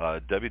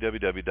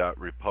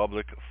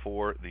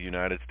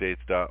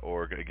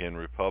www.republicfortheunitedstates.org.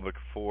 Again,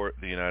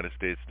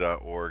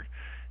 republicfortheunitedstates.org,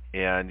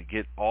 and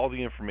get all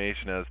the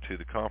information as to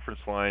the conference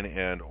line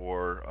and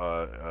or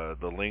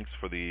the links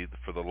for the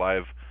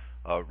live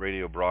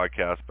radio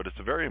broadcast. But it's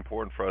very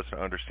important for us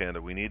to understand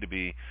that we need to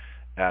be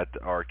at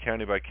our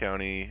county by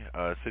county,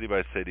 city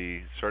by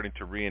city, starting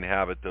to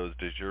re-inhabit those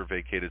de jure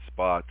vacated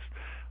spots,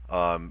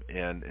 and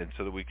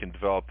so that we can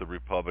develop the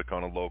republic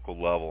on a local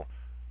level.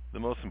 The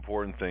most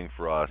important thing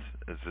for us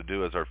is to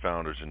do as our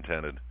founders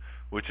intended,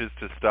 which is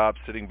to stop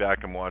sitting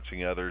back and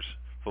watching others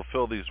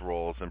fulfill these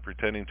roles and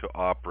pretending to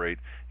operate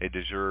a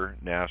de jure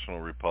national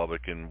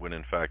republic, and when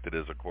in fact it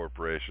is a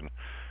corporation.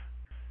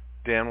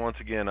 Dan, once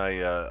again, I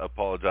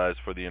apologize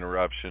for the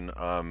interruption.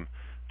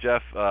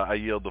 Jeff, I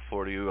yield the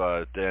floor to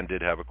you. Dan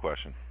did have a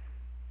question.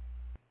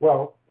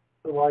 Well,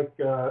 like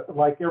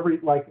every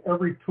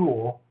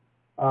tool,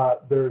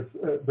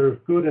 there's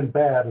good and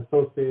bad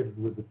associated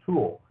with the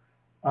tool.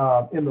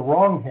 In the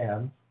wrong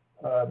hands,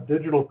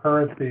 digital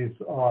currencies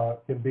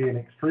can be an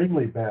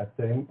extremely bad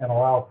thing and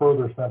allow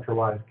further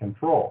centralized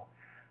control.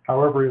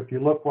 However, if you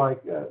look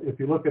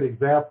at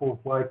examples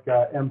like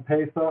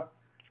M-Pesa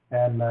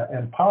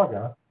and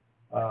Paga,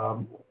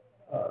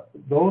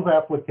 those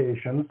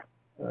applications,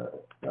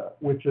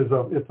 which is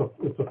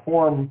it's a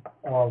form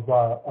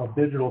of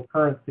digital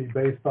currency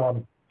based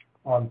on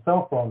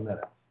cell phone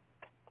minutes.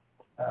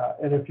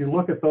 And if you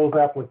look at those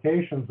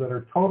applications that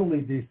are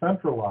totally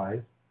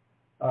decentralized,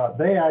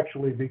 they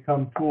actually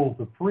become tools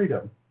of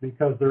freedom,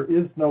 because there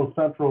is no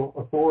central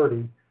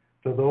authority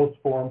to those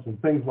forms,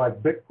 and things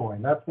like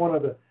Bitcoin. That's one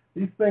of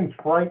these things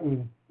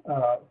frighten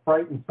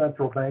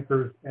central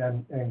bankers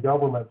and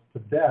governments to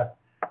death,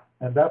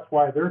 and that's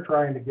why they're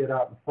trying to get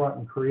out in front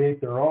and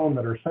create their own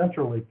that are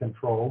centrally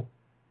controlled,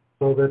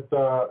 so that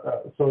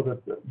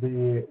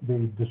the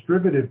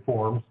distributed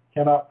forms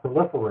cannot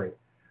proliferate.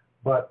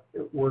 But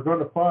we're going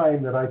to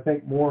find that I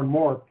think more and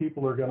more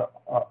people are going to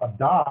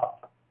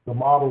adopt the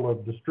model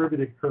of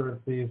distributed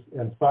currencies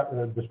and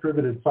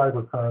distributed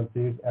cyber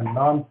currencies and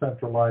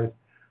non-centralized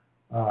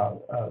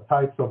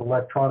types of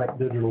electronic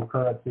digital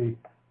currency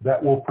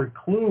that will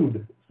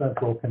preclude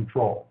central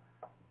control.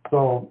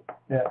 So,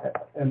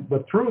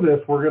 but through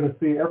this, we're going to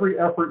see every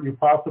effort you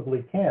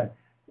possibly can.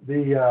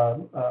 The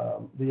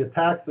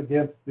attacks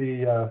against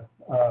the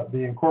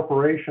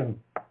incorporation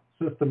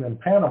system in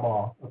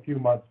Panama a few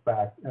months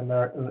back, and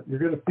you're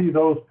going to see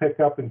those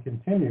pick up and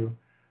continue.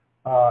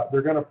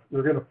 They're going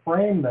to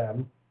frame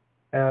them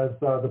as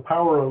the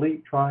power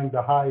elite trying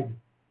to hide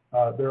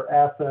their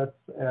assets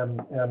and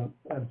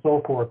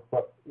so forth.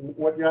 But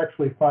what you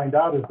actually find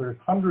out is there's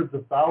hundreds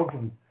of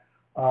thousands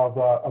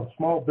of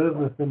small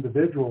business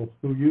individuals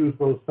who use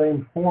those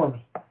same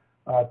forms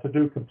to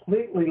do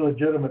completely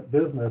legitimate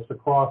business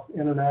across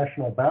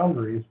international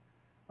boundaries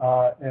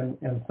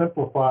and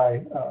simplify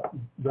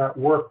that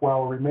work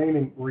while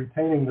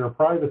retaining their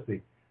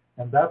privacy.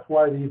 And that's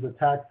why these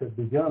attacks have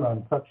begun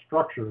on such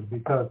structures,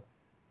 because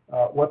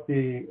what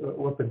the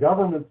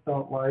governments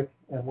don't like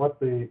and what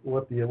the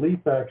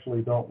elites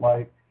actually don't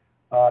like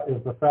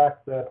is the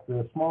fact that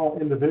the small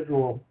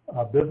individual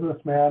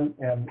businessman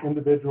and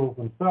individuals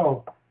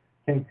themselves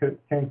can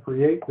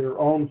create their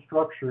own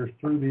structures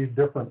through these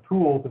different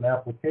tools and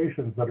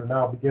applications that are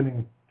now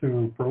beginning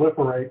to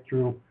proliferate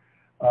through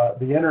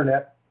the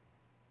internet,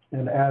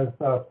 and as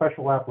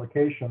special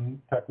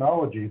application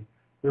technologies.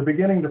 They're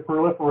beginning to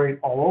proliferate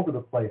all over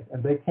the place,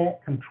 and they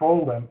can't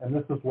control them, and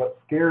this is what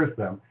scares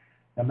them.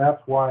 And that's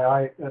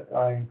why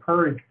I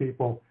encourage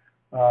people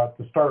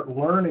to start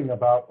learning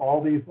about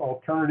all these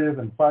alternative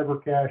and cyber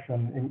cash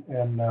and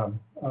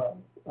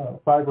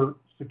cyber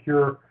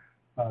secure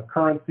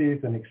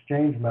currencies and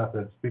exchange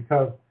methods,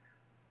 because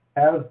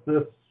as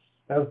the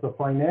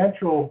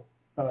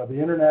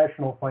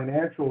international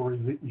financial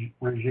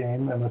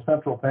regime and the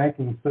central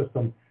banking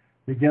system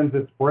begins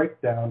its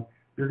breakdown,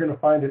 you're going to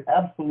find it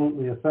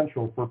absolutely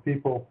essential for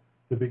people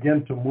to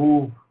begin to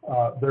move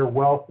their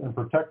wealth and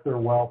protect their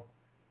wealth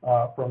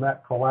from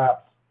that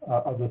collapse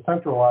of the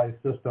centralized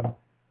system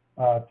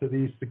to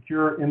these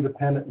secure,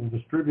 independent, and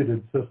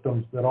distributed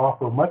systems that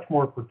offer much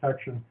more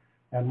protection,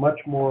 and much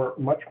more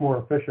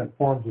efficient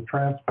forms of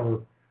transfer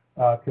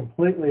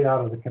completely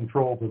out of the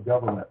controls of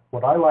government.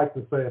 What I like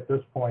to say at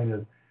this point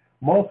is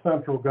most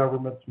central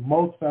governments,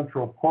 most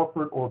central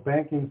corporate or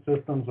banking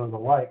systems or the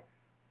like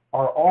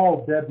are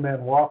all dead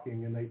men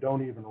walking, and they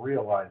don't even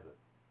realize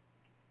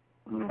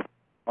it.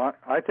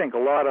 I think a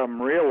lot of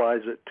them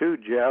realize it too,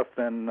 Jeff,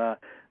 and the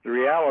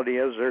reality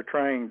is they're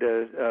trying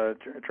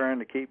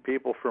to keep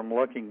people from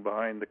looking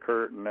behind the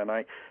curtain. And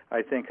I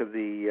think of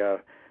the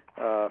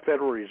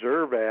Federal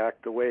Reserve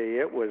Act, the way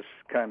it was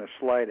kind of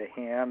sleight of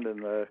hand,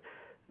 and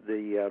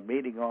the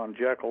meeting on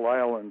Jekyll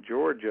Island,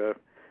 Georgia,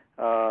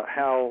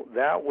 how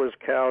that was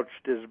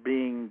couched as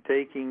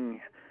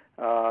taking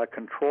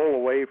control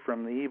away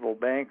from the evil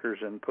bankers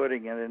and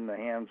putting it in the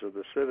hands of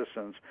the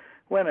citizens,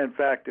 when in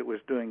fact it was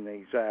doing the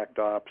exact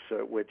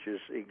opposite, which is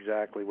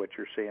exactly what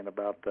you're saying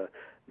about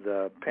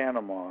the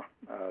Panama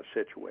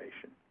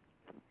situation.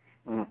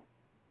 Mm.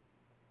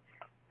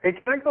 Hey,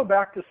 can I go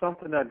back to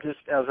something that just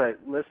as I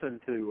listened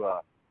to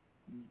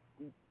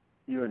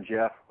you and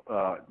Jeff,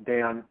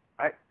 Dan,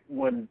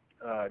 when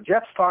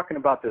Jeff's talking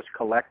about this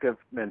collective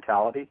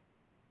mentality,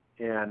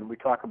 and we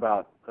talk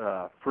about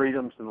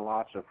freedoms and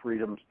lots of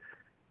freedoms,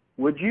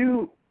 would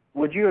you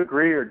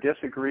agree or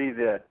disagree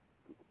that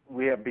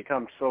we have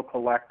become so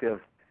collective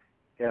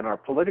in our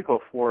political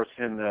force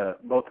in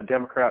both the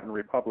Democrat and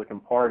Republican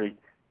Party?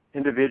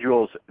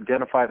 Individuals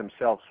identify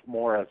themselves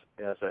more as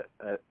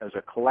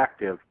a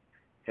collective,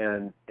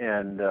 and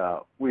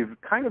we've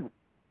kind of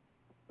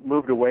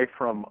moved away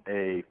from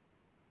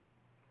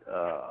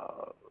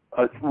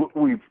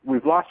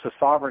we've lost the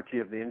sovereignty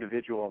of the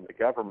individual and the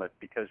government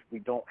because we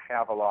don't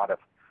have a lot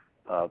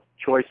of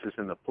choices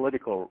in the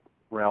political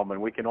realm,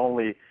 and we can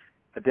only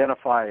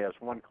identify as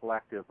one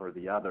collective or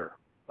the other.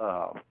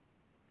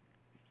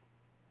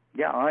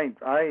 Yeah,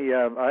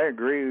 I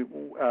agree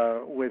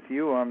with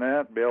you on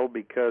that, Bill,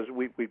 because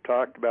we've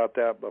talked about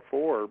that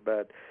before,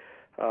 but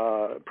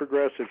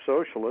progressive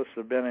socialists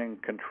have been in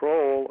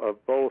control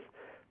of both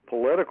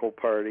political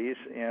parties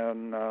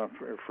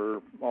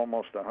for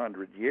almost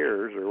 100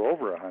 years or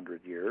over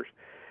 100 years,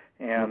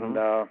 and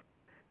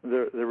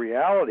the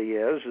reality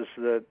is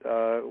that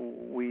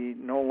we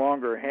no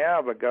longer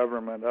have a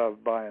government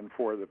of, by, and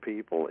for the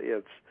people.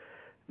 It's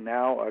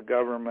now a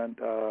government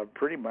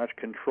pretty much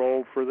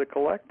controlled for the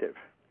collective.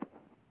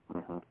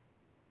 Mm-hmm.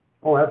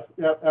 Oh,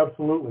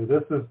 absolutely.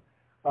 This is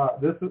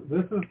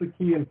the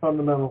key and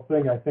fundamental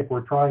thing. I think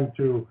we're trying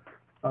to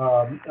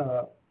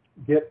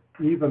get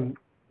even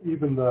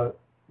the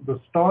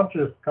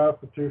staunchest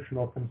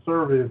constitutional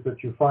conservatives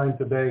that you find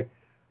today.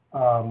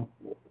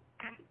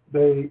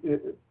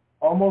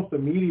 Almost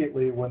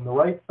immediately, when the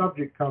right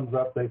subject comes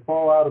up, they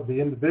fall out of the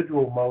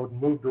individual mode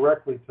and move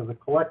directly to the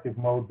collective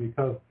mode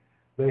because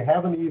they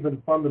haven't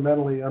even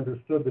fundamentally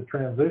understood the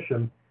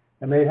transition,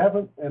 and they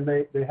haven't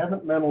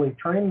mentally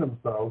trained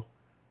themselves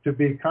to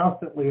be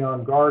constantly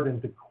on guard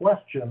and to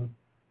question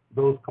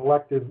those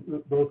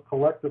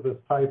collectivist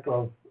type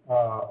of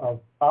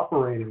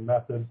operating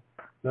methods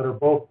that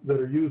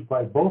are used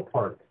by both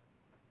parties.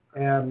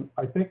 And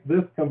I think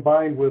this,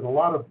 combined with a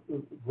lot of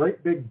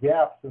great big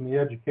gaps in the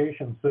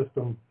education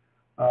system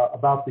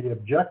about the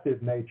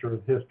objective nature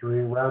of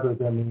history rather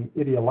than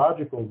the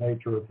ideological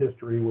nature of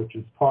history, which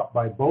is taught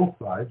by both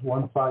sides.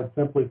 One side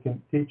simply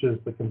teaches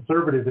the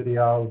conservative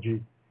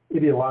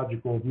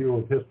ideological view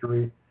of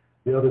history.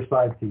 The other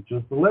side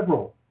teaches the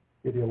liberal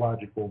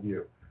ideological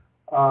view.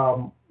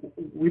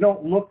 We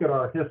don't look at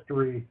our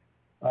history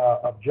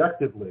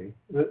objectively.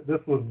 This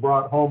was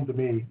brought home to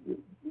me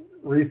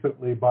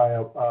recently by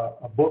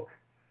a book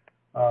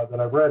that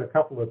I've read a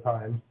couple of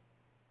times,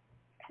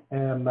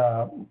 and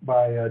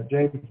by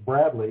James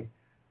Bradley,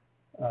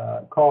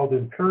 called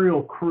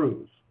Imperial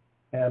Cruise.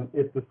 And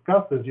it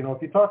discusses,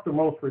 if you talk to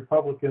most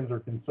Republicans or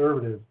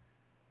conservatives,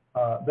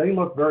 they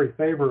look very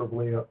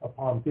favorably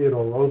upon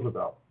Theodore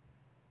Roosevelt,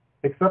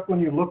 except when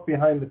you look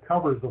behind the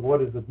covers of what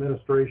his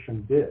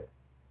administration did.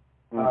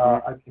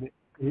 I mean,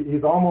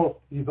 he's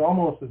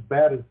almost as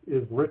bad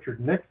as Richard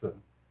Nixon,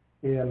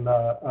 in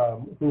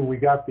who we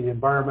got the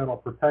Environmental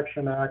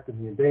Protection Act and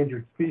the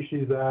Endangered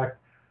Species Act,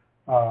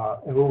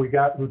 and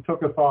who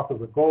took us off of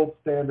the gold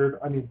standard.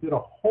 I mean, did a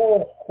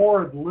whole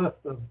horrid list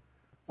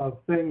of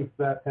things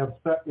that have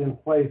set in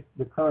place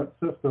the current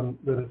system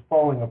that is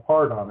falling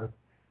apart on us.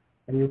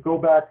 And you go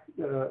back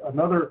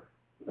another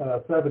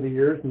 70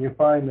 years, and you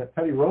find that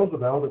Teddy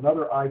Roosevelt,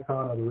 another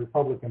icon of the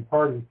Republican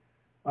Party,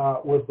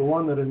 was the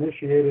one that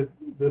initiated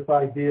this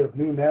idea of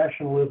new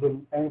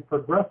nationalism and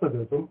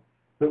progressivism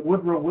that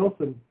Woodrow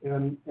Wilson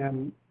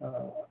and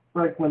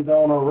Franklin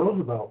Delano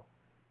Roosevelt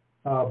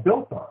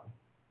built on.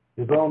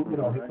 His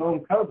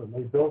own cousin.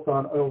 They built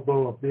on,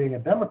 although being a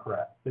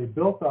Democrat, they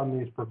built on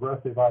these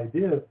progressive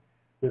ideas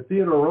that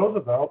Theodore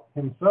Roosevelt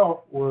himself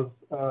was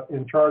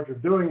in charge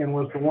of doing, and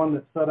was the one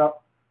that set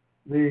up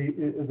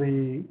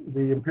the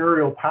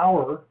imperial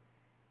power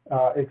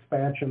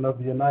expansion of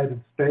the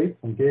United States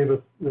and gave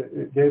us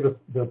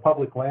the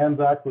public lands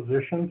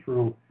acquisition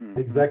through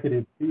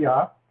executive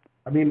fiat.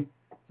 I mean,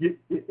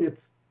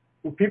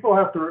 people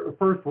have to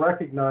first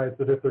recognize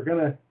that if they're going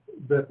to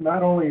that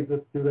not only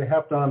do they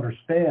have to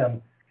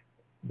understand,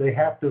 they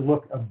have to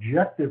look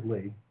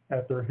objectively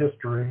at their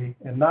history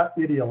and not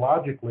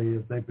ideologically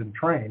as they've been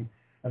trained.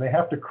 And they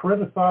have to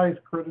critique,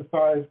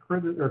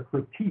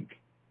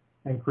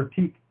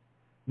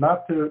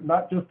 not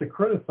just to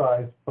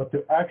criticize, but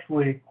to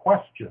actually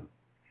question.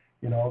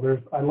 You know,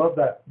 I love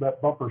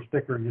that bumper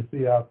sticker you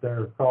see out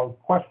there called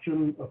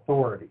 "Question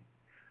Authority."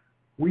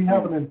 We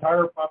have an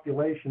entire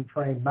population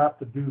trained not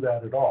to do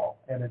that at all,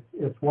 and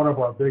it's one of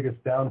our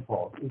biggest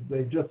downfalls.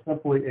 They just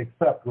simply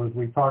accept, as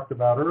we talked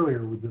about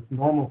earlier with this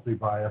normalcy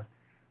bias,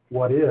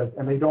 what is,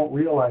 and they don't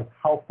realize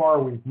how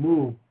far we've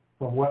moved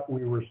from what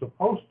we were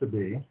supposed to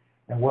be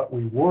and what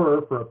we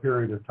were for a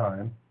period of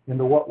time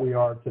into what we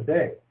are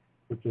today,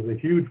 which is a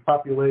huge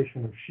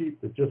population of sheep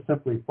that just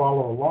simply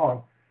follow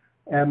along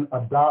and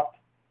adopt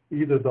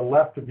either the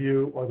left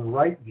view or the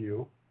right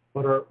view,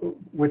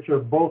 which are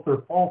both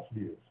false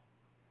views.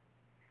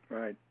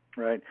 Right,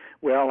 right.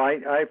 Well,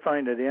 I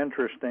find it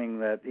interesting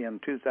that in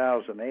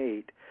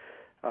 2008,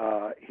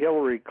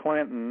 Hillary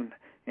Clinton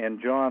and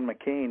John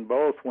McCain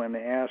both, when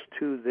asked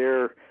who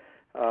their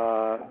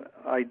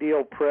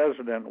ideal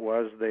president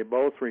was, they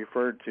both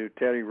referred to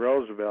Teddy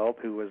Roosevelt,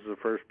 who was the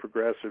first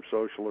progressive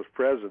socialist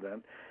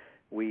president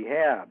we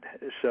had.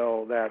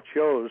 So that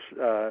shows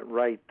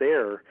right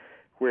there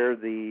where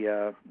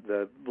the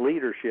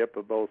leadership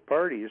of both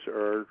parties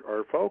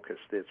are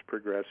focused. It's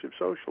progressive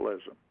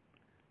socialism.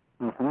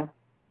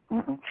 Mm-hmm.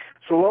 Mm-hmm.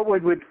 So what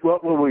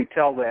would we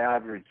tell the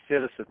average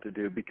citizen to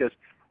do? Because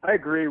I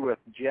agree with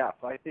Jeff.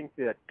 I think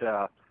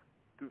that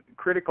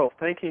critical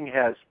thinking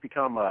has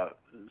become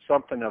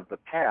something of the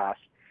past,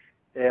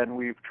 and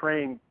we've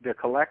trained the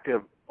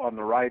collective on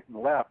the right and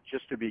left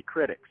just to be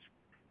critics.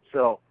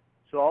 So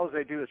all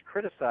they do is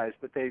criticize,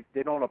 but they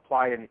don't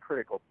apply any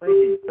critical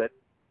thinking. But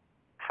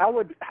how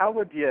would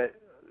you,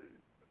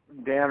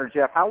 Dan or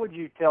Jeff, how would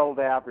you tell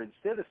the average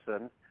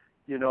citizen,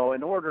 you know,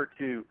 in order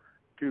to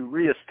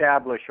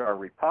reestablish our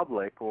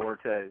republic or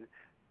to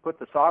put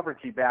the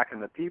sovereignty back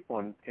in the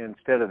people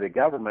instead of the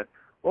government,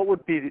 what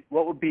would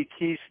be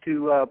keys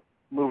to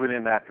moving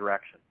in that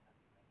direction?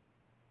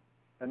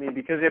 I mean,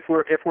 because if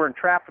we're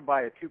entrapped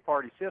by a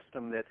two-party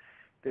system that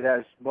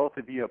as both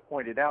of you have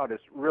pointed out is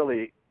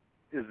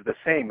the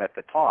same at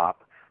the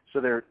top, so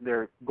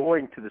they're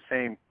going to the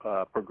same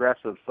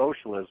progressive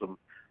socialism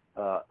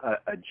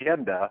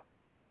agenda,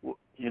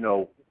 you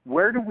know,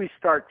 where do we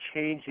start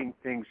changing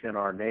things in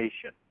our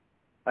nation?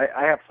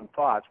 I have some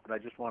thoughts, but I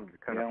just wanted to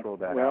kind of throw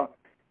that out.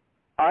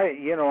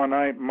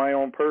 My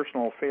own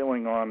personal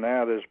feeling on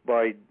that is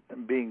by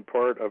being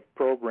part of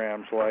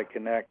programs like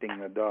Connecting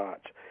the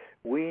Dots.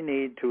 We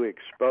need to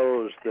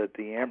expose that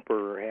the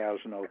emperor has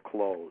no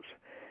clothes.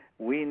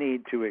 We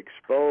need to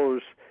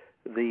expose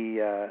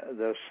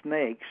the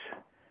snakes,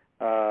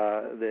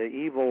 the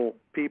evil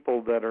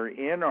people that are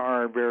in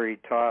our very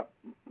top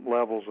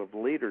levels of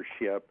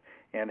leadership,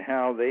 and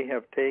how they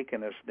have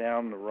taken us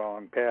down the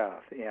wrong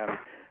path. And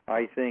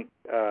I think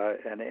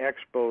an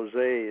expose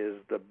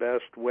is the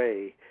best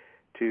way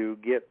to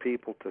get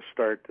people to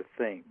start to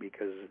think,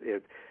 because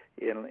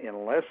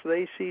unless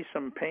they see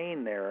some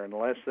pain there,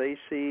 unless they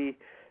see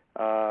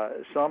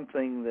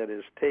something that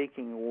is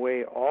taking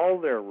away all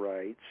their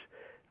rights,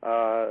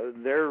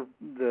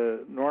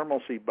 the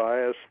normalcy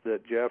bias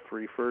that Jeff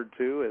referred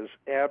to is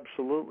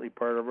absolutely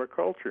part of our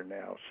culture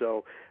now.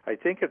 So I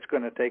think it's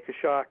going to take a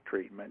shock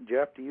treatment.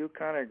 Jeff, do you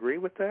kind of agree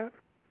with that?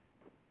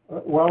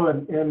 Well,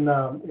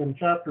 in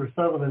chapters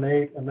 7 and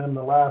 8, and then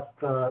the last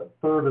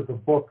third of the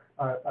book,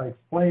 I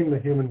explain the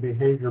human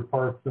behavior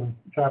parts in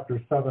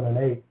chapters 7 and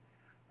 8,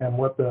 and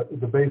what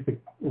the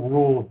basic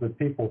rules that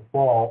people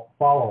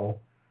follow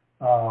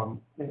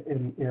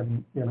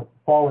in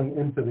falling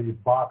into these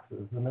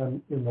boxes. And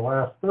then in the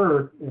last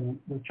third, in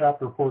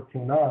chapter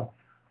 14 on,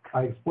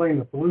 I explain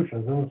the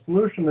solutions. And the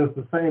solution is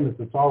the same as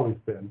it's always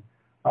been.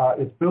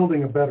 It's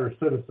building a better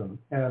citizen,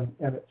 and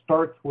it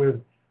starts with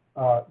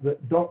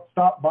don't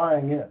stop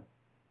buying in.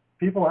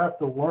 People have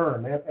to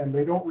learn, and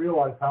they don't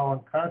realize how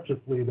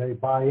unconsciously they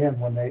buy in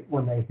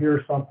when they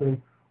hear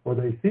something or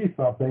they see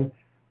something.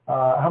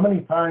 How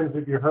many times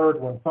have you heard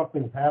when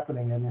something's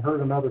happening and you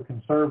heard another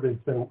conservative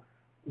say,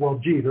 well,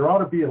 gee, there ought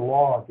to be a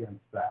law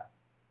against that?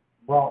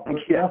 Well,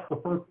 that's the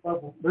first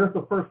level. There's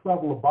the first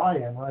level of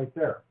buy-in right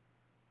there.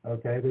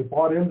 Okay, they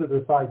bought into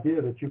this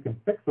idea that you can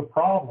fix a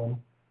problem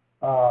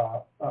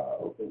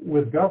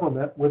with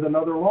government with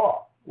another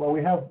law. Well,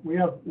 we have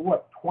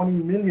what, 20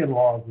 million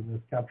laws in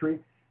this country,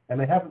 and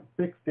they haven't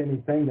fixed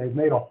anything. They've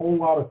made a whole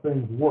lot of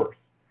things worse.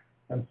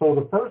 And so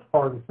the first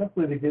part is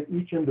simply to get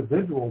each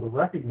individual to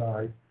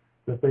recognize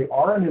that they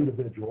are an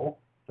individual,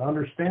 to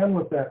understand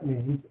what that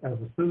means as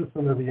a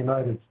citizen of the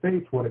United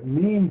States, what it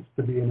means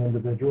to be an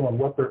individual and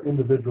what their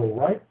individual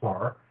rights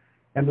are,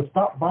 and to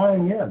stop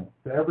buying in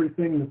to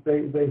everything that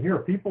they hear.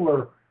 People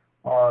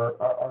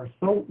are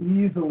so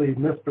easily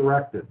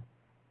misdirected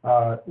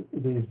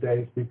these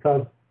days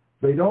because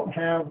they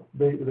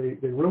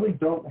really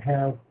don't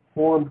have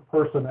formed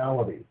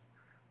personalities.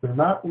 They're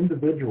not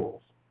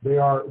individuals. They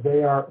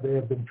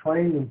have been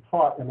trained and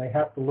taught, and they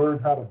have to learn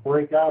how to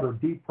break out or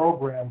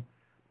deprogram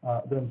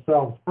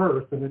themselves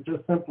first. And it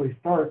just simply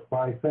starts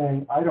by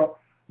saying,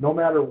 no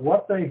matter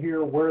what they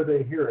hear, where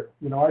they hear it.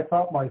 I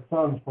taught my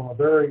sons from a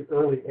very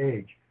early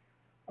age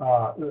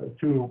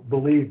to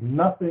believe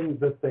nothing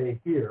that they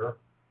hear,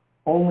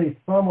 only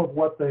some of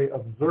what they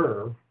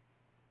observe,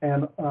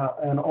 and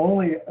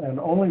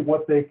only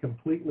what they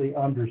completely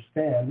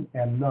understand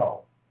and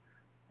know.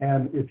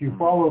 And if you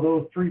follow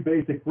those three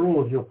basic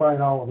rules, you'll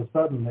find all of a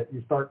sudden that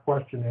you start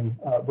questioning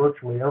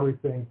virtually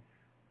everything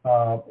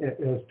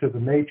as to the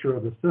nature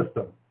of the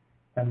system,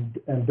 and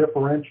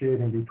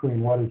differentiating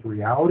between what is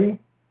reality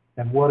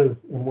and what is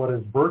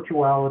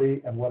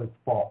virtuality and what is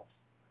false.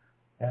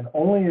 And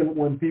only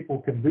when people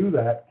can do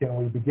that can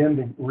we begin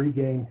to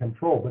regain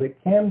control. But it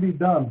can be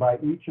done by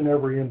each and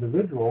every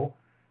individual.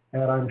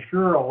 And I'm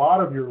sure a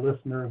lot of your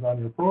listeners on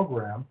your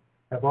program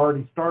have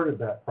already started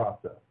that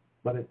process.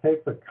 But it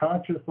takes a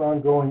conscious,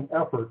 ongoing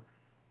effort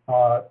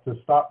to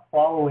stop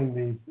following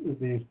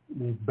these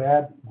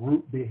bad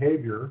group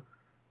behavior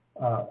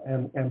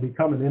and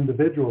become an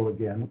individual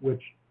again,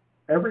 which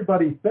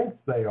everybody thinks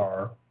they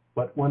are.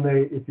 But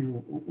if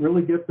you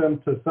really get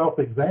them to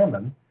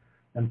self-examine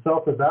and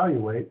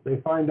self-evaluate, they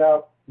find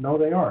out, no,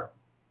 they aren't.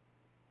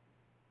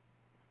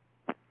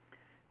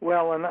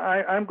 Well, and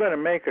I'm going to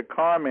make a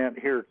comment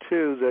here,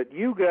 too, that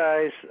you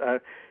guys,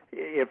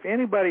 if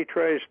anybody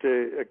tries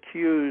to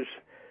accuse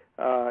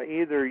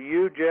either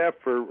you, Jeff,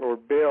 or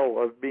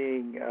Bill of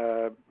being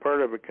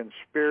part of a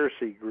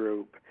conspiracy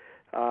group,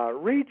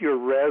 read your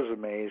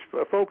resumes.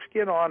 Folks,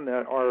 get on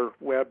our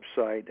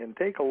website and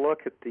take a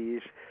look at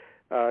these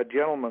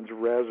gentlemen's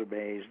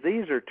resumes.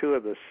 These are two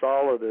of the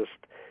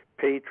solidest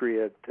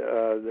patriot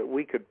that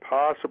we could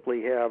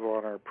possibly have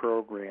on our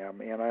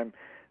program, and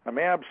I'm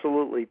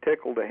absolutely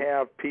tickled to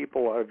have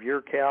people of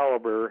your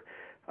caliber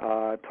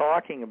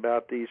talking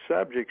about these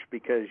subjects,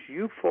 because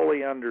you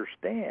fully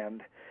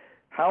understand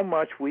how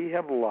much we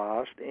have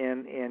lost,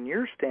 and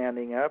you're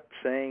standing up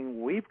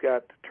saying we've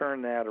got to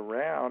turn that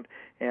around.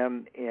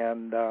 And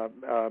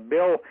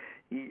Bill,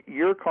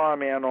 your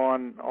comment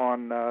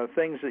on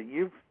things that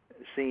you've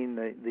seen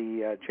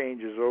the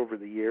changes over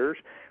the years.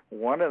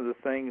 One of the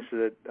things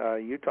that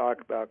you talk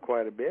about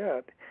quite a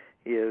bit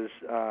is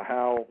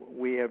how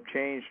we have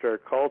changed our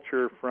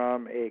culture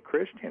from a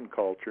Christian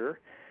culture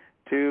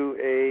to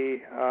a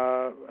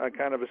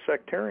kind of a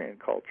sectarian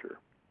culture.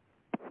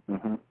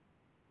 Mm-hmm.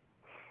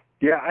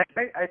 Yeah,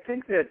 I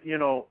think that,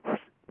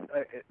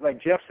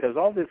 like Jeff says,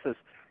 all this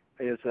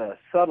is a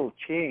subtle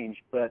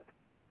change, but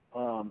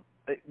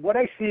what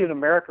I see in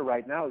America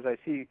right now is I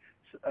see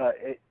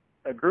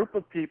a group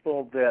of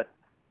people that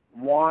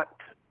want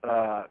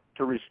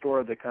to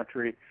restore the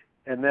country,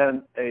 and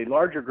then a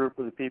larger group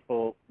of the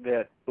people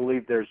that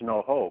believe there's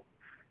no hope.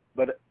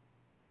 But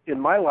in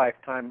my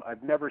lifetime,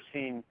 I've never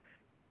seen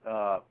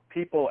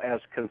people as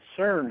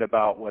concerned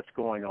about what's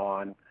going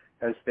on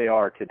as they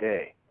are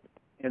today.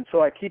 And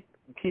so I keep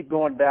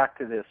going back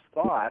to this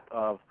thought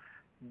of,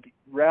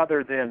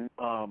 rather than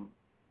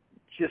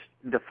just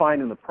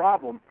defining the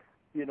problem,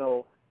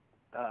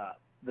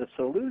 the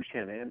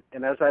solution.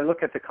 And as I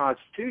look at the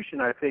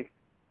Constitution, I think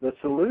the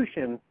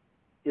solution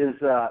is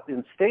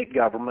in state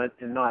government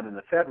and not in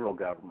the federal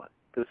government.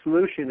 The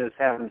solution is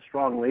having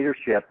strong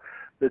leadership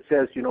that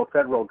says,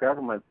 federal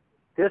government,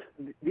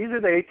 these are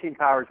the 18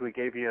 powers we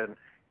gave you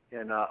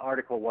in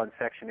Article 1,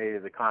 Section 8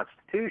 of the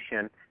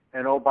Constitution.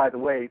 And oh, by the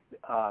way,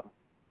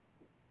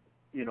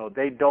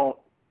 they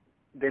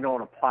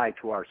don't apply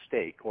to our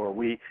state, or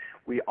we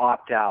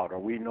opt out, or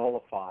we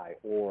nullify,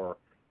 or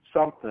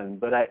something.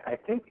 But I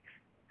think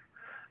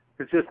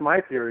it's just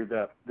my theory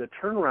that the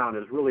turnaround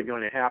is really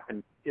going to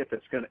happen, if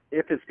it's going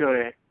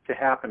to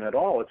happen at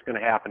all, it's going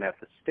to happen at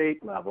the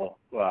state level,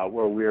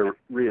 where we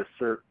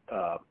reassert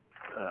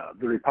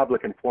the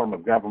Republican form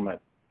of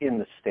government in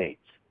the states.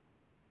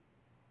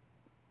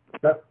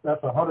 That's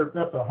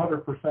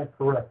 100%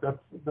 correct.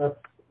 That's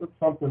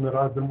something that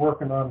I've been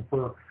working on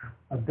for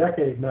a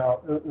decade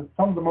now.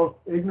 Some of the most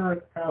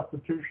ignorant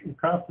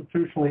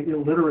constitutionally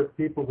illiterate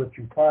people that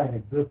you find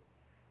exist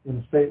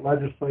in state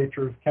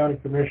legislatures, county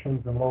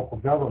commissions, and local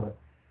government.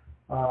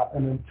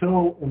 And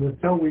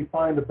until we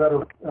find a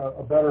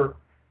better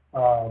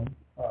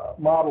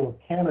model of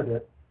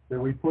candidate that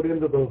we put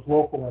into those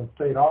local and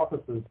state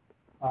offices,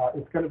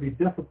 it's going to be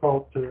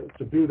difficult to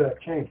do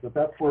that change. But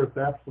that's where it's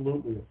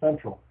absolutely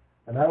essential.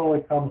 And that only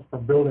comes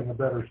from building a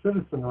better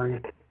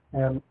citizenry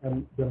and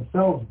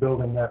themselves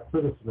building that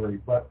citizenry.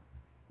 But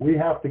we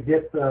have to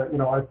get,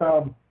 I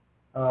found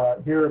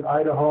here in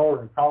Idaho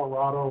or in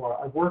Colorado,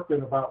 I've worked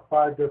in about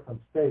 5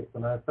 different states,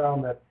 and I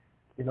found that,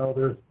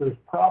 there's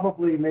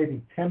probably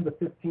maybe 10 to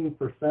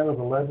 15% of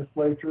the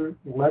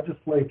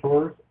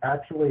legislators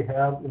actually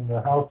have, in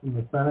the House and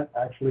the Senate,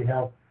 actually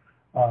have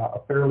a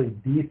fairly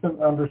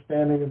decent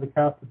understanding of the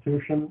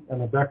Constitution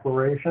and the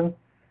Declaration,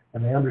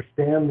 and they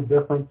understand the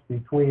difference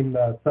between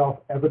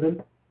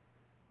self-evident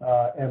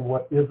and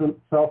what isn't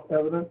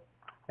self-evident.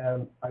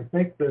 And I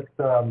think that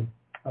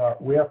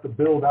we have to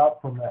build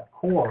out from that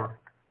core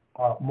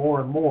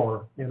more and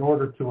more in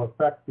order to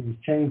affect these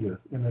changes.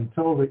 And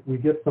until we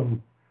get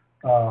some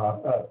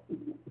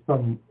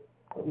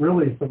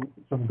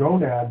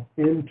gonads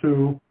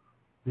into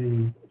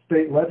the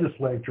state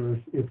legislatures,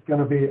 it's going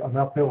to be an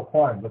uphill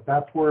climb. But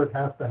that's where it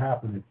has to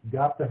happen. It's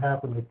got to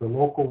happen at the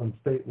local and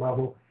state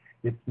level.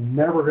 It's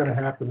never going to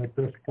happen at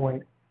this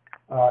point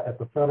at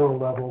the federal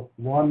level.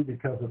 One,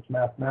 because it's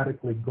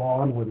mathematically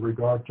gone with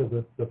regard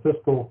to the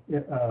fiscal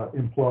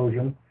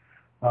implosion.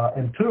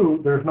 And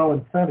two, there's no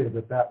incentive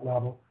at that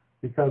level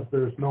because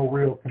there's no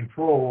real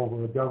control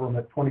over a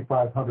government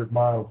 2,500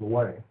 miles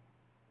away.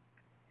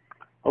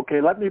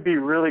 Okay, let me be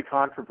really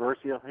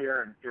controversial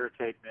here and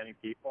irritate many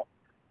people.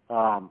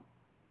 Can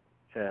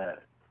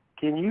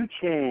you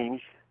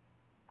change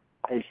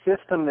a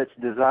system that's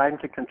designed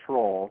to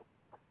control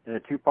in a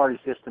two-party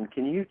system?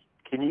 Can you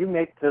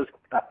make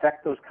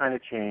affect those kind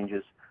of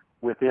changes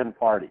within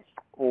parties?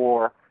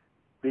 Or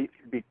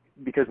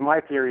because my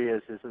theory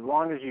is as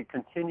long as you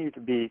continue to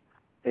be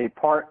a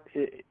party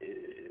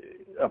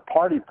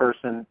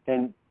person,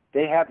 then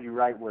they have you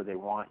right where they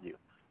want you.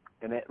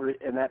 And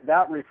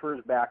that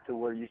refers back to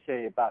where you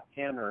say about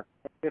 10 or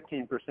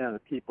 15% of the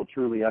people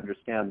truly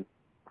understand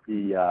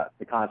the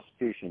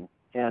Constitution.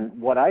 And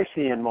what I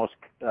see in most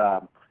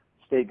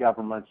state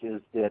governments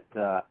is that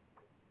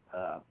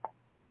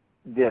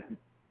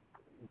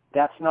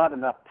that's not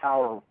enough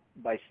power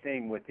by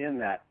staying within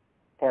that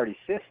party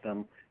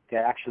system to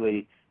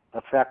actually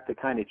affect the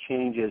kind of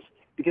changes.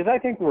 Because I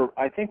think we're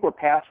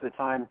past the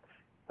time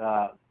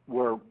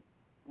where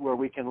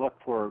we can look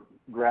for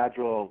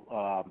gradual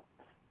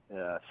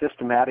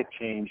systematic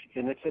change,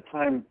 and it's a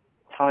time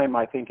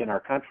I think in our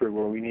country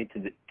where we need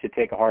to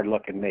take a hard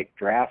look and make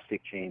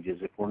drastic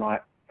changes if we're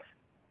not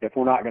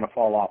going to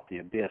fall off the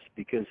abyss.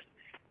 Because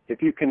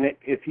if you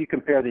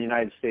compare the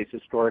United States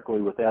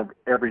historically with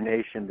every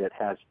nation that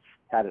has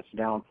had its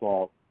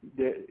downfall,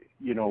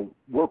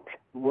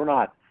 we're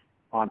not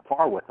on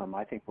par with them.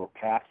 I think we're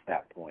past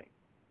that point.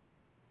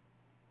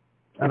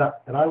 And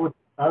I would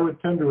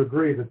tend to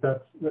agree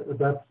that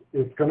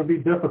it's going to be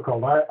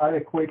difficult. I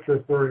equate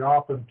this very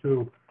often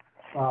to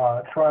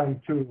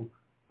trying to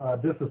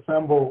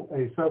disassemble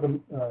a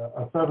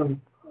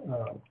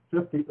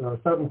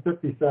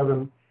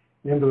 757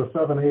 into a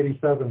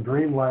 787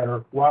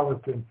 Dreamliner while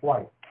it's in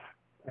flight,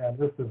 and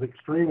this is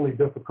extremely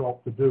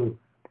difficult to do.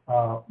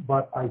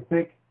 But I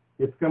think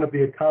it's going to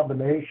be a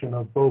combination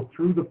of both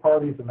through the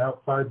parties and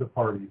outside the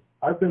parties.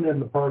 I've been in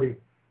the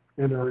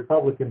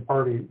Republican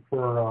Party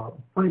for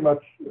pretty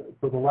much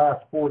for the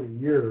last 40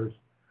 years.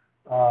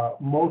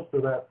 Most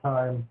of that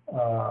time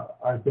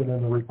I've been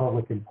in the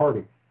Republican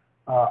Party.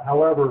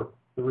 However,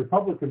 the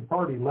Republican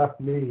Party left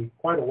me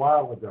quite a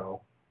while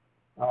ago,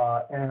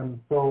 and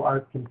so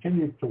I've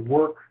continued to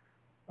work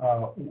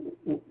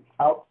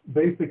out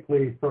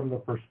basically from the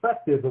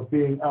perspective of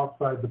being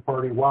outside the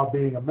party while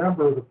being a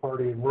member of the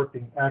party and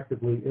working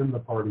actively in the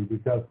party,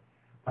 because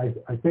I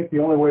think the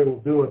only way we'll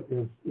do it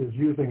is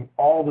using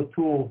all the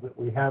tools that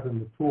we have in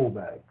the tool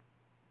bag.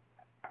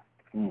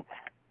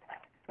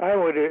 I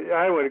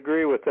would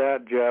agree with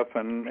that, Jeff,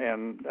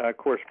 and of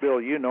course, Bill,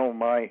 you know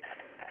my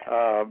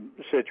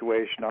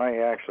situation. I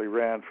actually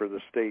ran for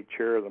the state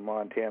chair of the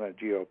Montana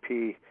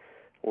GOP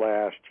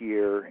last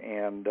year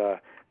and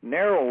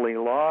narrowly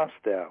lost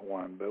that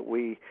one. But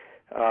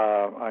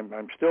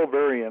I'm still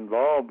very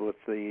involved with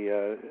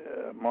the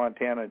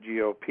Montana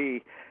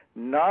GOP.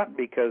 Not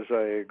because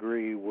I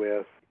agree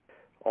with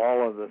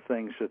all of the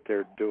things that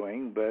they're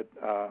doing, but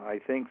I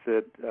think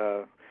that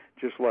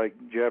just like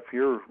Jeff,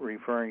 you're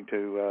referring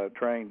to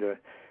trying to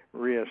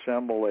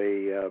reassemble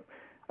a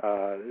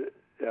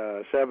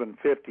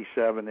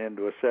 757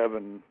 into a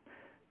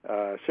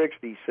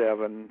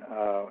 767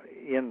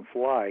 in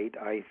flight.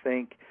 I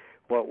think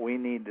what we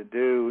need to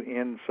do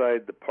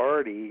inside the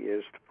party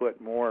is to put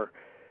more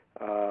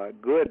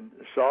good,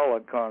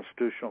 solid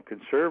constitutional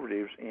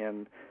conservatives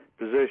in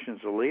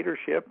positions of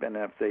leadership, and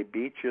if they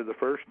beat you the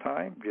first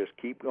time, just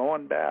keep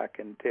going back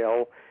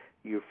until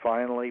you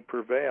finally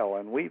prevail.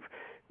 And we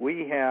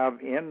have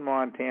in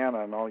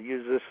Montana, and I'll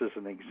use this as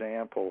an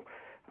example,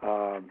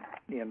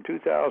 in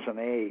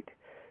 2008,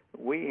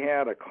 we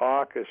had a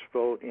caucus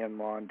vote in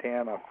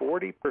Montana.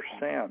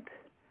 40%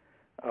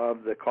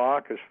 of the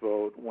caucus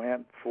vote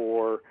went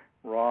for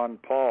Ron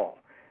Paul.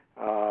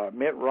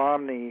 Mitt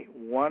Romney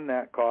won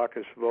that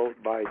caucus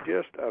vote by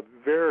just a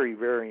very,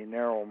 very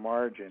narrow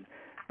margin.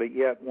 But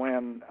yet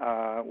when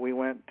we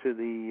went to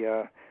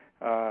the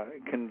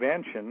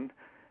convention,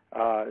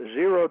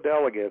 0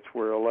 delegates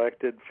were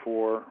elected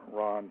for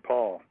Ron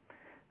Paul.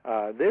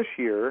 This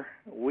year,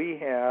 we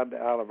had,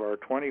 out of our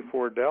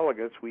 24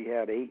 delegates, we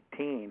had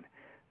 18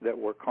 that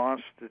were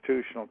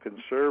constitutional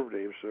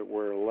conservatives that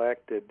were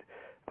elected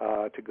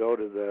to go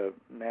to the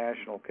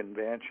national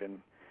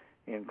convention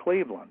in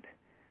Cleveland.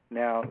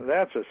 Now,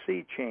 that's a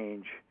sea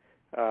change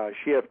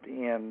shift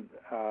in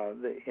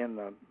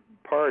the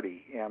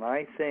party, and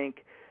I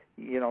think,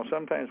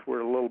 sometimes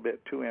we're a little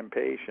bit too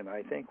impatient.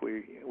 I think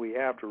we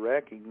have to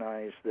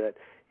recognize that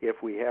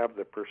if we have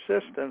the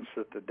persistence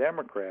that the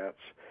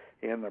Democrats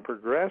and the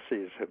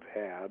progressives have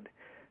had,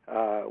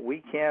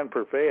 we can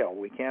prevail.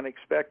 We can't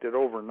expect it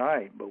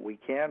overnight, but we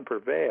can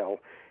prevail,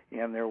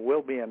 and there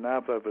will be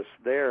enough of us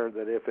there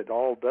that if it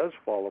all does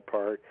fall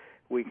apart,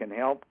 we can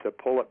help to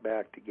pull it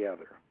back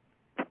together.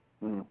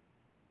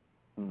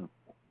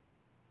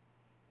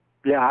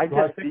 Yeah, I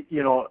just,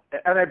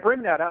 and I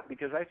bring that up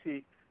because I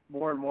see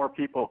more and more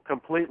people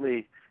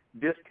completely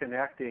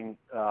disconnecting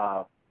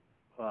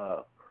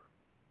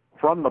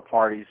from the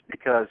parties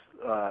because,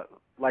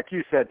 like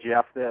you said,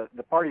 Jeff,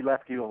 the party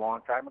left you a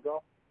long time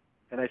ago,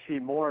 and I see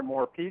more and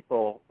more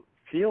people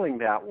feeling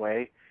that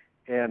way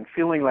and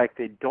feeling like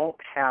they don't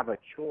have a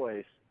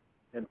choice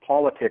in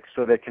politics,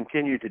 so they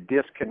continue to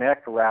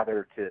disconnect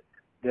rather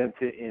than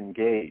to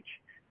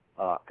engage.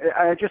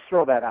 I just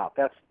throw that out.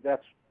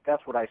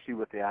 That's what I see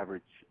with the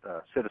average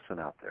citizen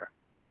out there.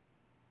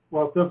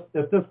 Well,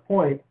 at this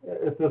point,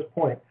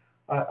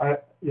 I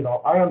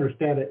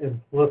understand it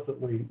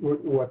implicitly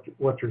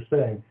what you're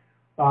saying,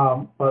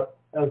 but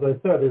as I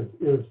said,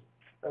 is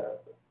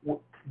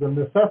the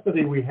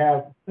necessity we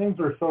have. Things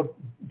are so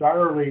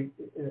direly,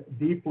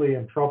 deeply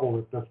in trouble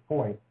at this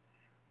point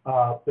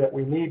that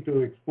we need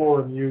to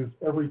explore and use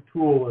every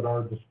tool at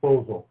our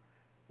disposal,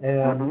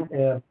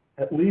 and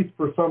at least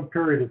for some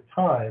period of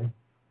time,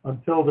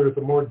 until there's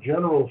a more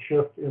general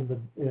shift in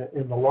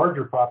the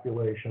larger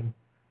population,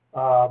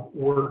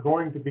 we're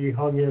going to be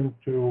hung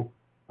into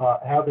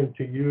having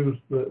to use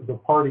the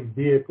party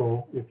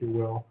vehicle, if you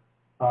will,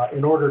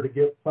 in order to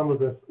get some of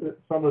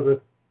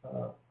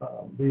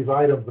these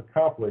items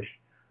accomplished.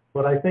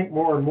 But I think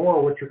more and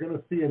more what you're going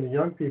to see in the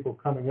young people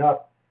coming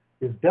up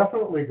is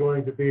definitely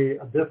going to be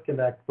a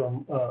disconnect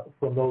from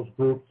those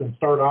groups and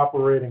start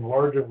operating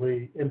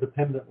largely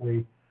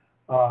independently,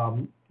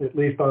 at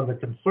least on the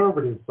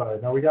conservative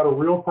side. Now, we got a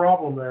real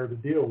problem there to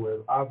deal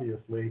with,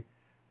 obviously,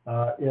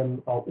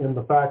 in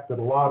the fact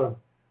that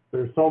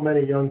there's so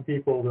many young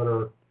people that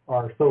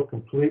are so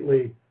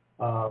completely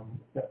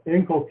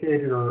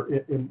inculcated or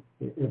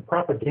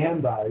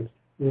propagandized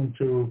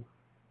into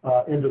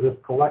this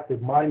collective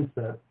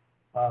mindset.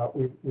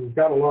 We've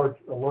got a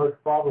large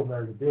problem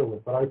there to deal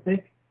with. But I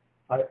think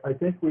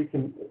we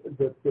can.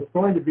 It's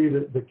going to be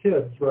the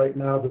kids right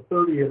now, the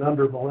 30 and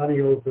under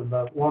millennials, and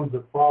the ones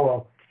that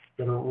follow,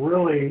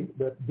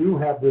 that do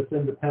have this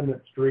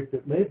independent streak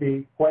that may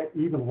be quite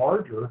even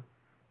larger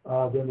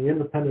than the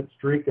independent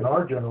streak in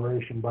our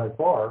generation by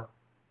far,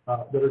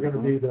 that are going to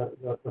be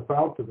the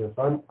fount of this.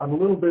 I'm a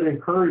little bit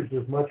encouraged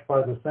as much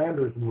by the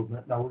Sanders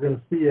movement. Now, we're going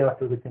to see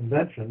after the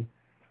convention,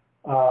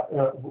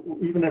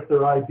 even if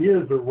their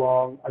ideas are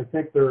wrong, I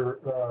think their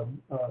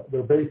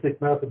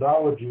basic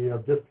methodology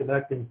of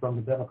disconnecting from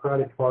the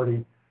Democratic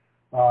Party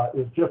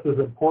is just as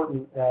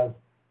important as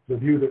the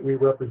view that we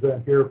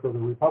represent here for the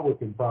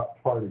Republican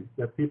Party,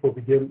 that people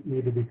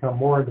need to become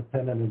more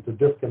independent and to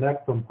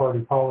disconnect from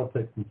party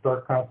politics and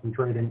start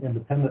concentrating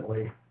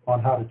independently on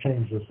how to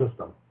change the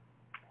system.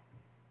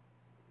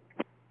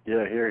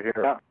 Yeah, here.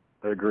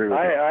 I agree with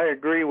that. I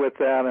agree with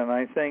that, and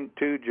I think,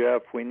 too,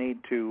 Jeff, we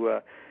need to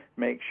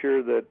make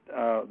sure that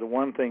the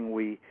one thing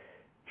we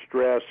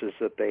stress is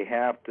that they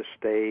have to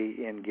stay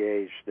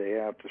engaged. They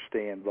have to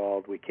stay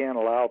involved. We can't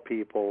allow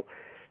people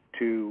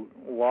to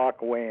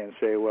walk away and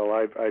say, well,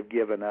 I've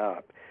given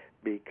up,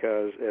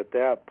 because at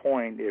that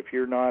point, if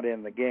you're not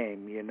in the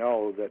game, you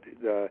know that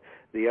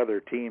the other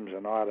team's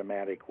an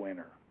automatic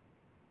winner.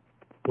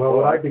 Well,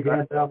 when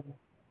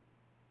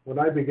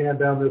I began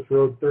down this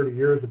road 30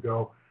 years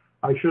ago,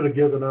 I should have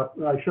given up.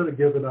 I should have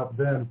given up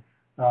then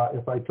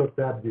if I took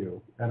that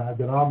view. And I've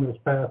been on this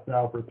path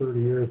now for 30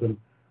 years, and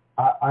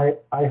I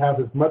have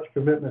as much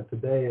commitment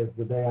today as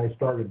the day I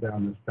started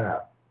down this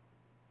path.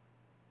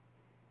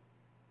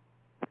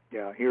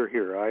 Yeah,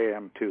 here. I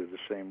am too, the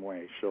same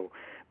way. So,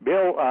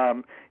 Bill,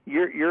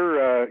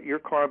 your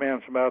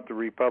comments about the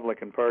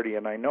Republican Party,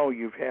 and I know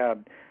you've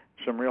had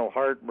some real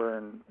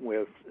heartburn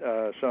with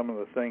some of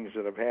the things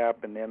that have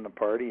happened in the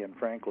party, and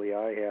frankly,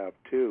 I have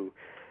too.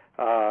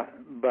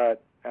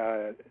 But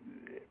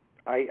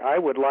I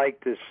would like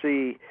to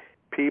see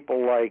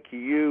people like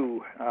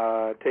you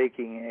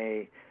taking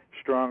a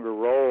stronger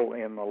role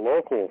in the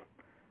local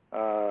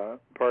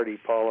party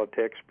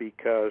politics,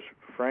 because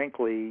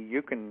frankly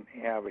you can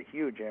have a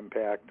huge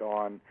impact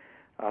on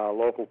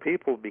local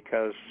people,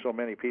 because so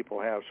many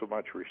people have so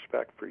much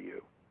respect for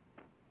you.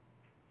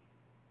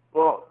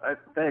 Well,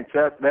 thanks.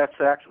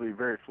 That's actually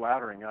very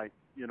flattering.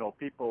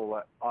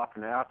 People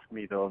often ask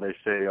me, though, they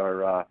say,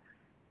 are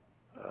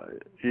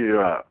you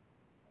a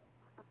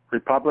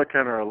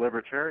Republican or a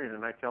Libertarian?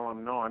 And I tell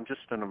them, no, I'm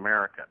just an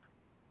American.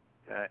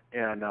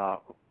 And I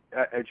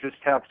just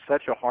have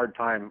such a hard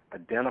time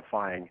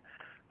identifying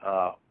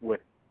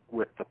with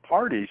the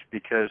parties,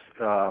 because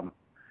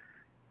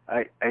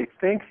I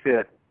think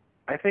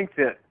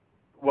that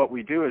what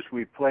we do is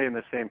we play in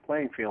the same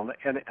playing field,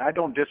 and I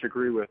don't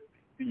disagree with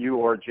you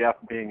or Jeff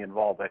being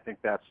involved. I think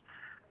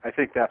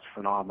that's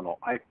phenomenal.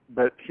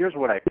 But here's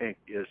what I think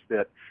is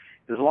that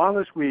as long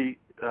as we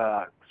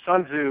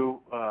Sun Tzu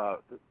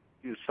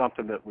is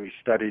something that we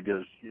studied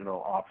as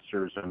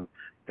officers in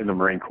the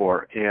Marine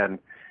Corps, and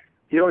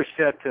you always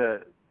said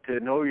to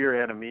know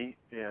your enemy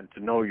and to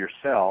know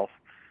yourself,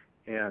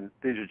 and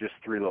these are just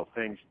three little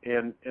things,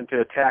 and to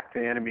attack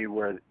the enemy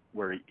where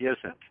he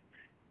isn't.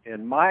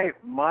 And my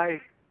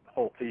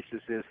whole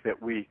thesis is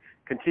that we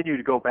continue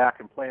to go back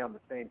and play on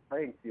the same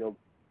playing field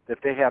that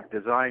they have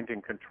designed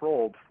and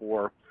controlled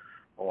for,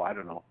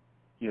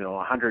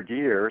 100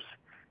 years,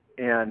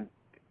 and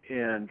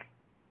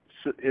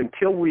so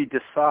until we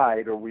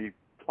decide or we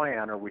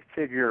plan or we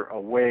figure a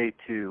way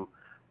to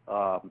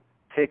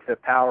take the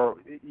power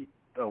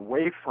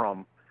away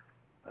from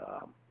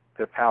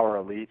the power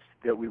elites,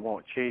 that we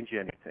won't change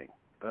anything.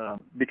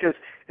 Because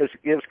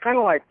it's kind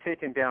of like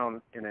taking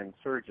down an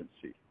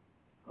insurgency.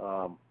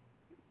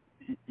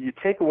 You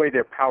take away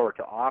their power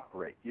to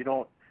operate. You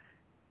don't,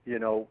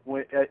 in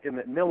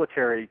the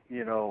military,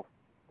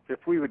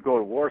 if we would go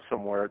to war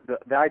somewhere,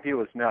 the idea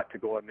was not to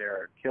go in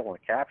there and kill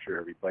and capture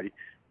everybody.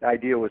 The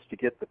idea was to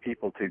get the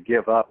people to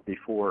give up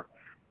before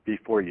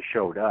you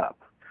showed up.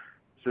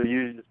 So you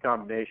use this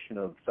combination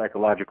of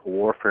psychological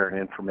warfare and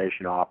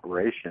information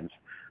operations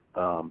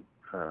on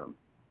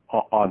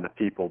the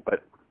people.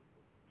 But,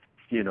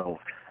 you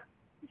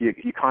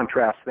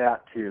contrast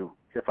that to,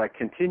 if I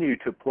continue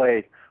to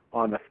play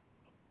on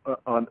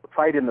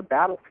fight in the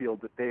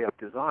battlefield that they have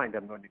designed,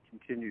 I'm going to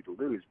continue to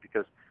lose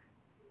because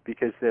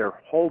they're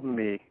holding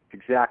me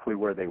exactly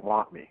where they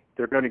want me.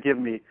 They're going to give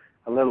me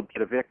a little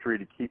bit of victory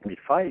to keep me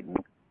fighting,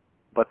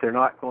 but they're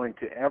not going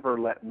to ever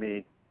let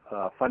me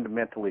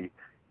fundamentally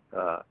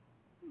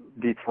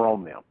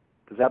dethrone them.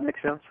 Does that make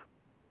sense?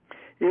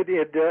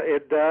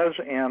 It does,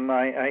 and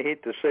I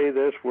hate to say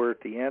this, we're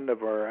at the end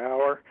of our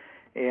hour,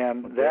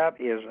 and that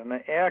is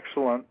an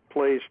excellent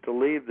place to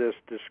leave this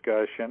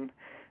discussion,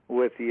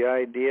 with the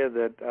idea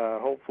that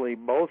hopefully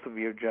both of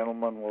you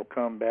gentlemen will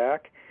come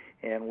back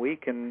and we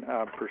can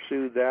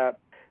pursue that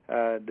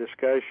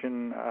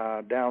discussion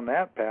down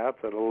that path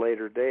at a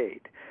later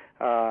date.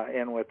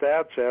 And with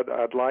that said,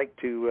 I'd like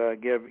to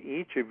give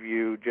each of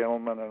you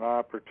gentlemen an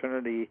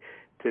opportunity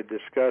to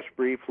discuss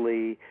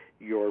briefly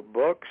your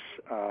books,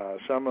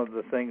 some of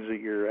the things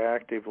that you're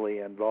actively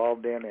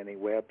involved in, any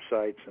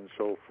websites and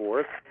so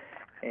forth,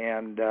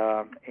 and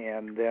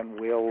then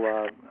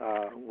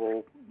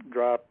we'll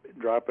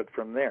drop it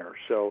from there.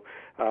 So,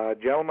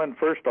 gentlemen,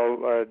 first,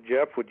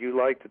 Jeff, would you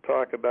like to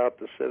talk about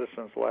the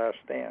Citizens' Last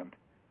Stand?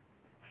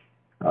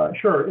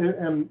 Sure,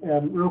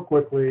 and real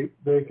quickly,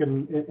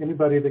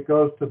 anybody that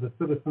goes to the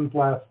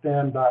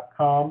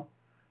citizenslaststand.com,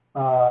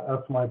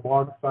 that's my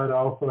blog site. I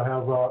also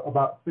have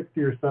about 60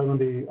 or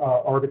 70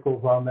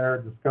 articles on there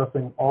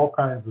discussing all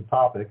kinds of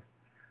topics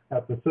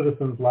at the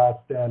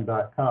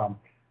citizenslaststand.com.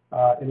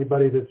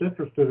 Anybody that's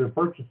interested in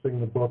purchasing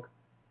the book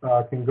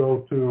can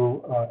go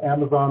to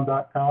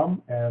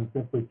Amazon.com and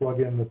simply plug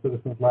in the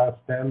Citizens Last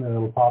Stand, and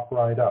it'll pop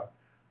right up.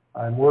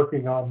 I'm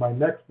working on my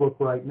next book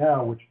right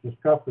now, which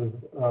discusses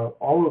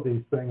all of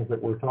these things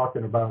that we're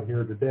talking about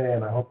here today,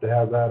 and I hope to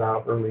have that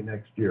out early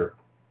next year.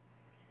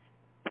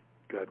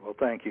 Good. Well,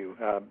 thank you.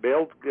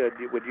 Bill,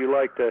 would you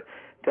like to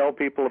tell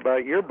people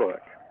about your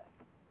book?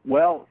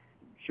 Well,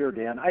 sure,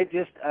 Dan.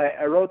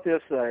 I wrote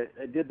this. I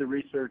did the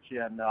research,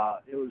 and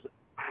it was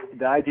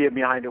the idea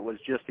behind it was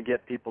just to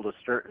get people to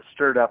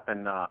stirred up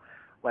and,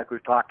 like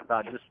we've talked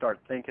about, just start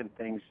thinking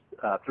things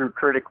through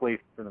critically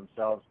for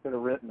themselves. Could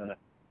have written an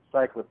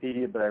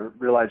encyclopedia, but I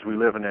realized we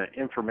live in an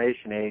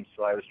information age,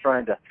 so I was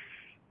trying to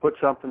put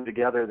something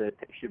together that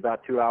takes you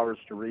about 2 hours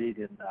to read,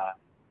 and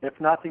if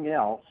nothing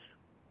else,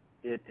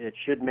 it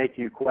should make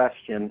you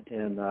question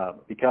and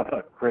become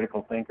a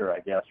critical thinker, I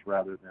guess,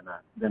 rather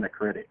than a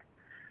critic.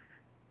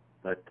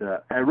 But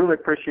I really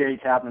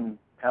appreciate having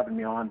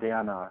me on,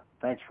 Dan.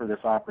 Thanks for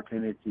this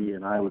opportunity,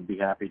 and I would be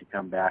happy to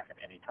come back at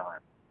any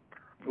time.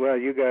 Well,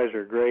 you guys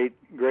are great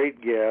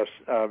guests,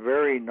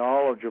 very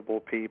knowledgeable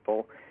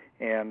people,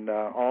 and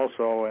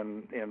also,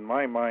 in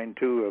my mind,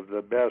 too, of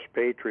the best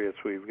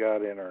patriots we've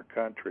got in our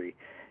country.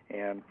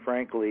 And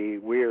frankly,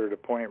 we're at a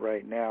point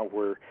right now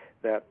where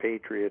that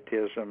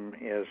patriotism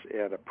is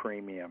at a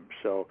premium.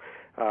 So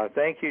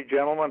thank you,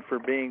 gentlemen, for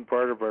being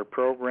part of our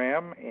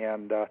program,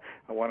 and I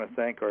want to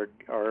thank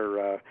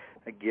our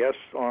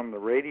guests on the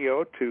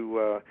radio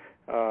to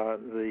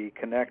the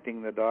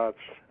Connecting the Dots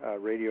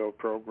radio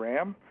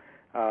program.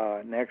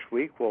 Next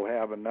week we'll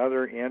have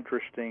another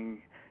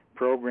interesting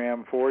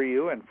program for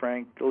you, and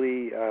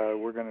frankly,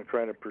 we're going to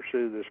try to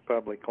pursue this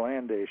public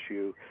land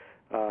issue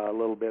a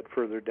little bit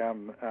further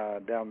down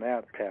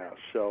that path.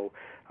 So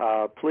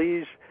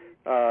please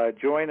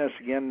join us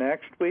again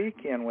next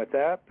week. And with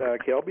that,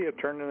 Kelby, I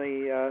turn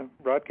the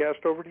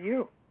broadcast over to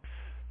you.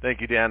 Thank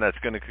you, Dan. That's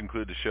going to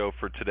conclude the show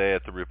for today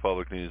at the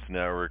Republic News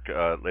Network.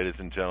 Ladies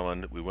and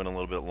gentlemen, we went a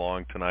little bit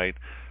long tonight.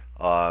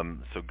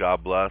 So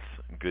God bless.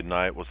 Good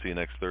night. We'll see you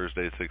next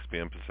Thursday, 6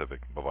 p.m.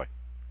 Pacific. Bye-bye.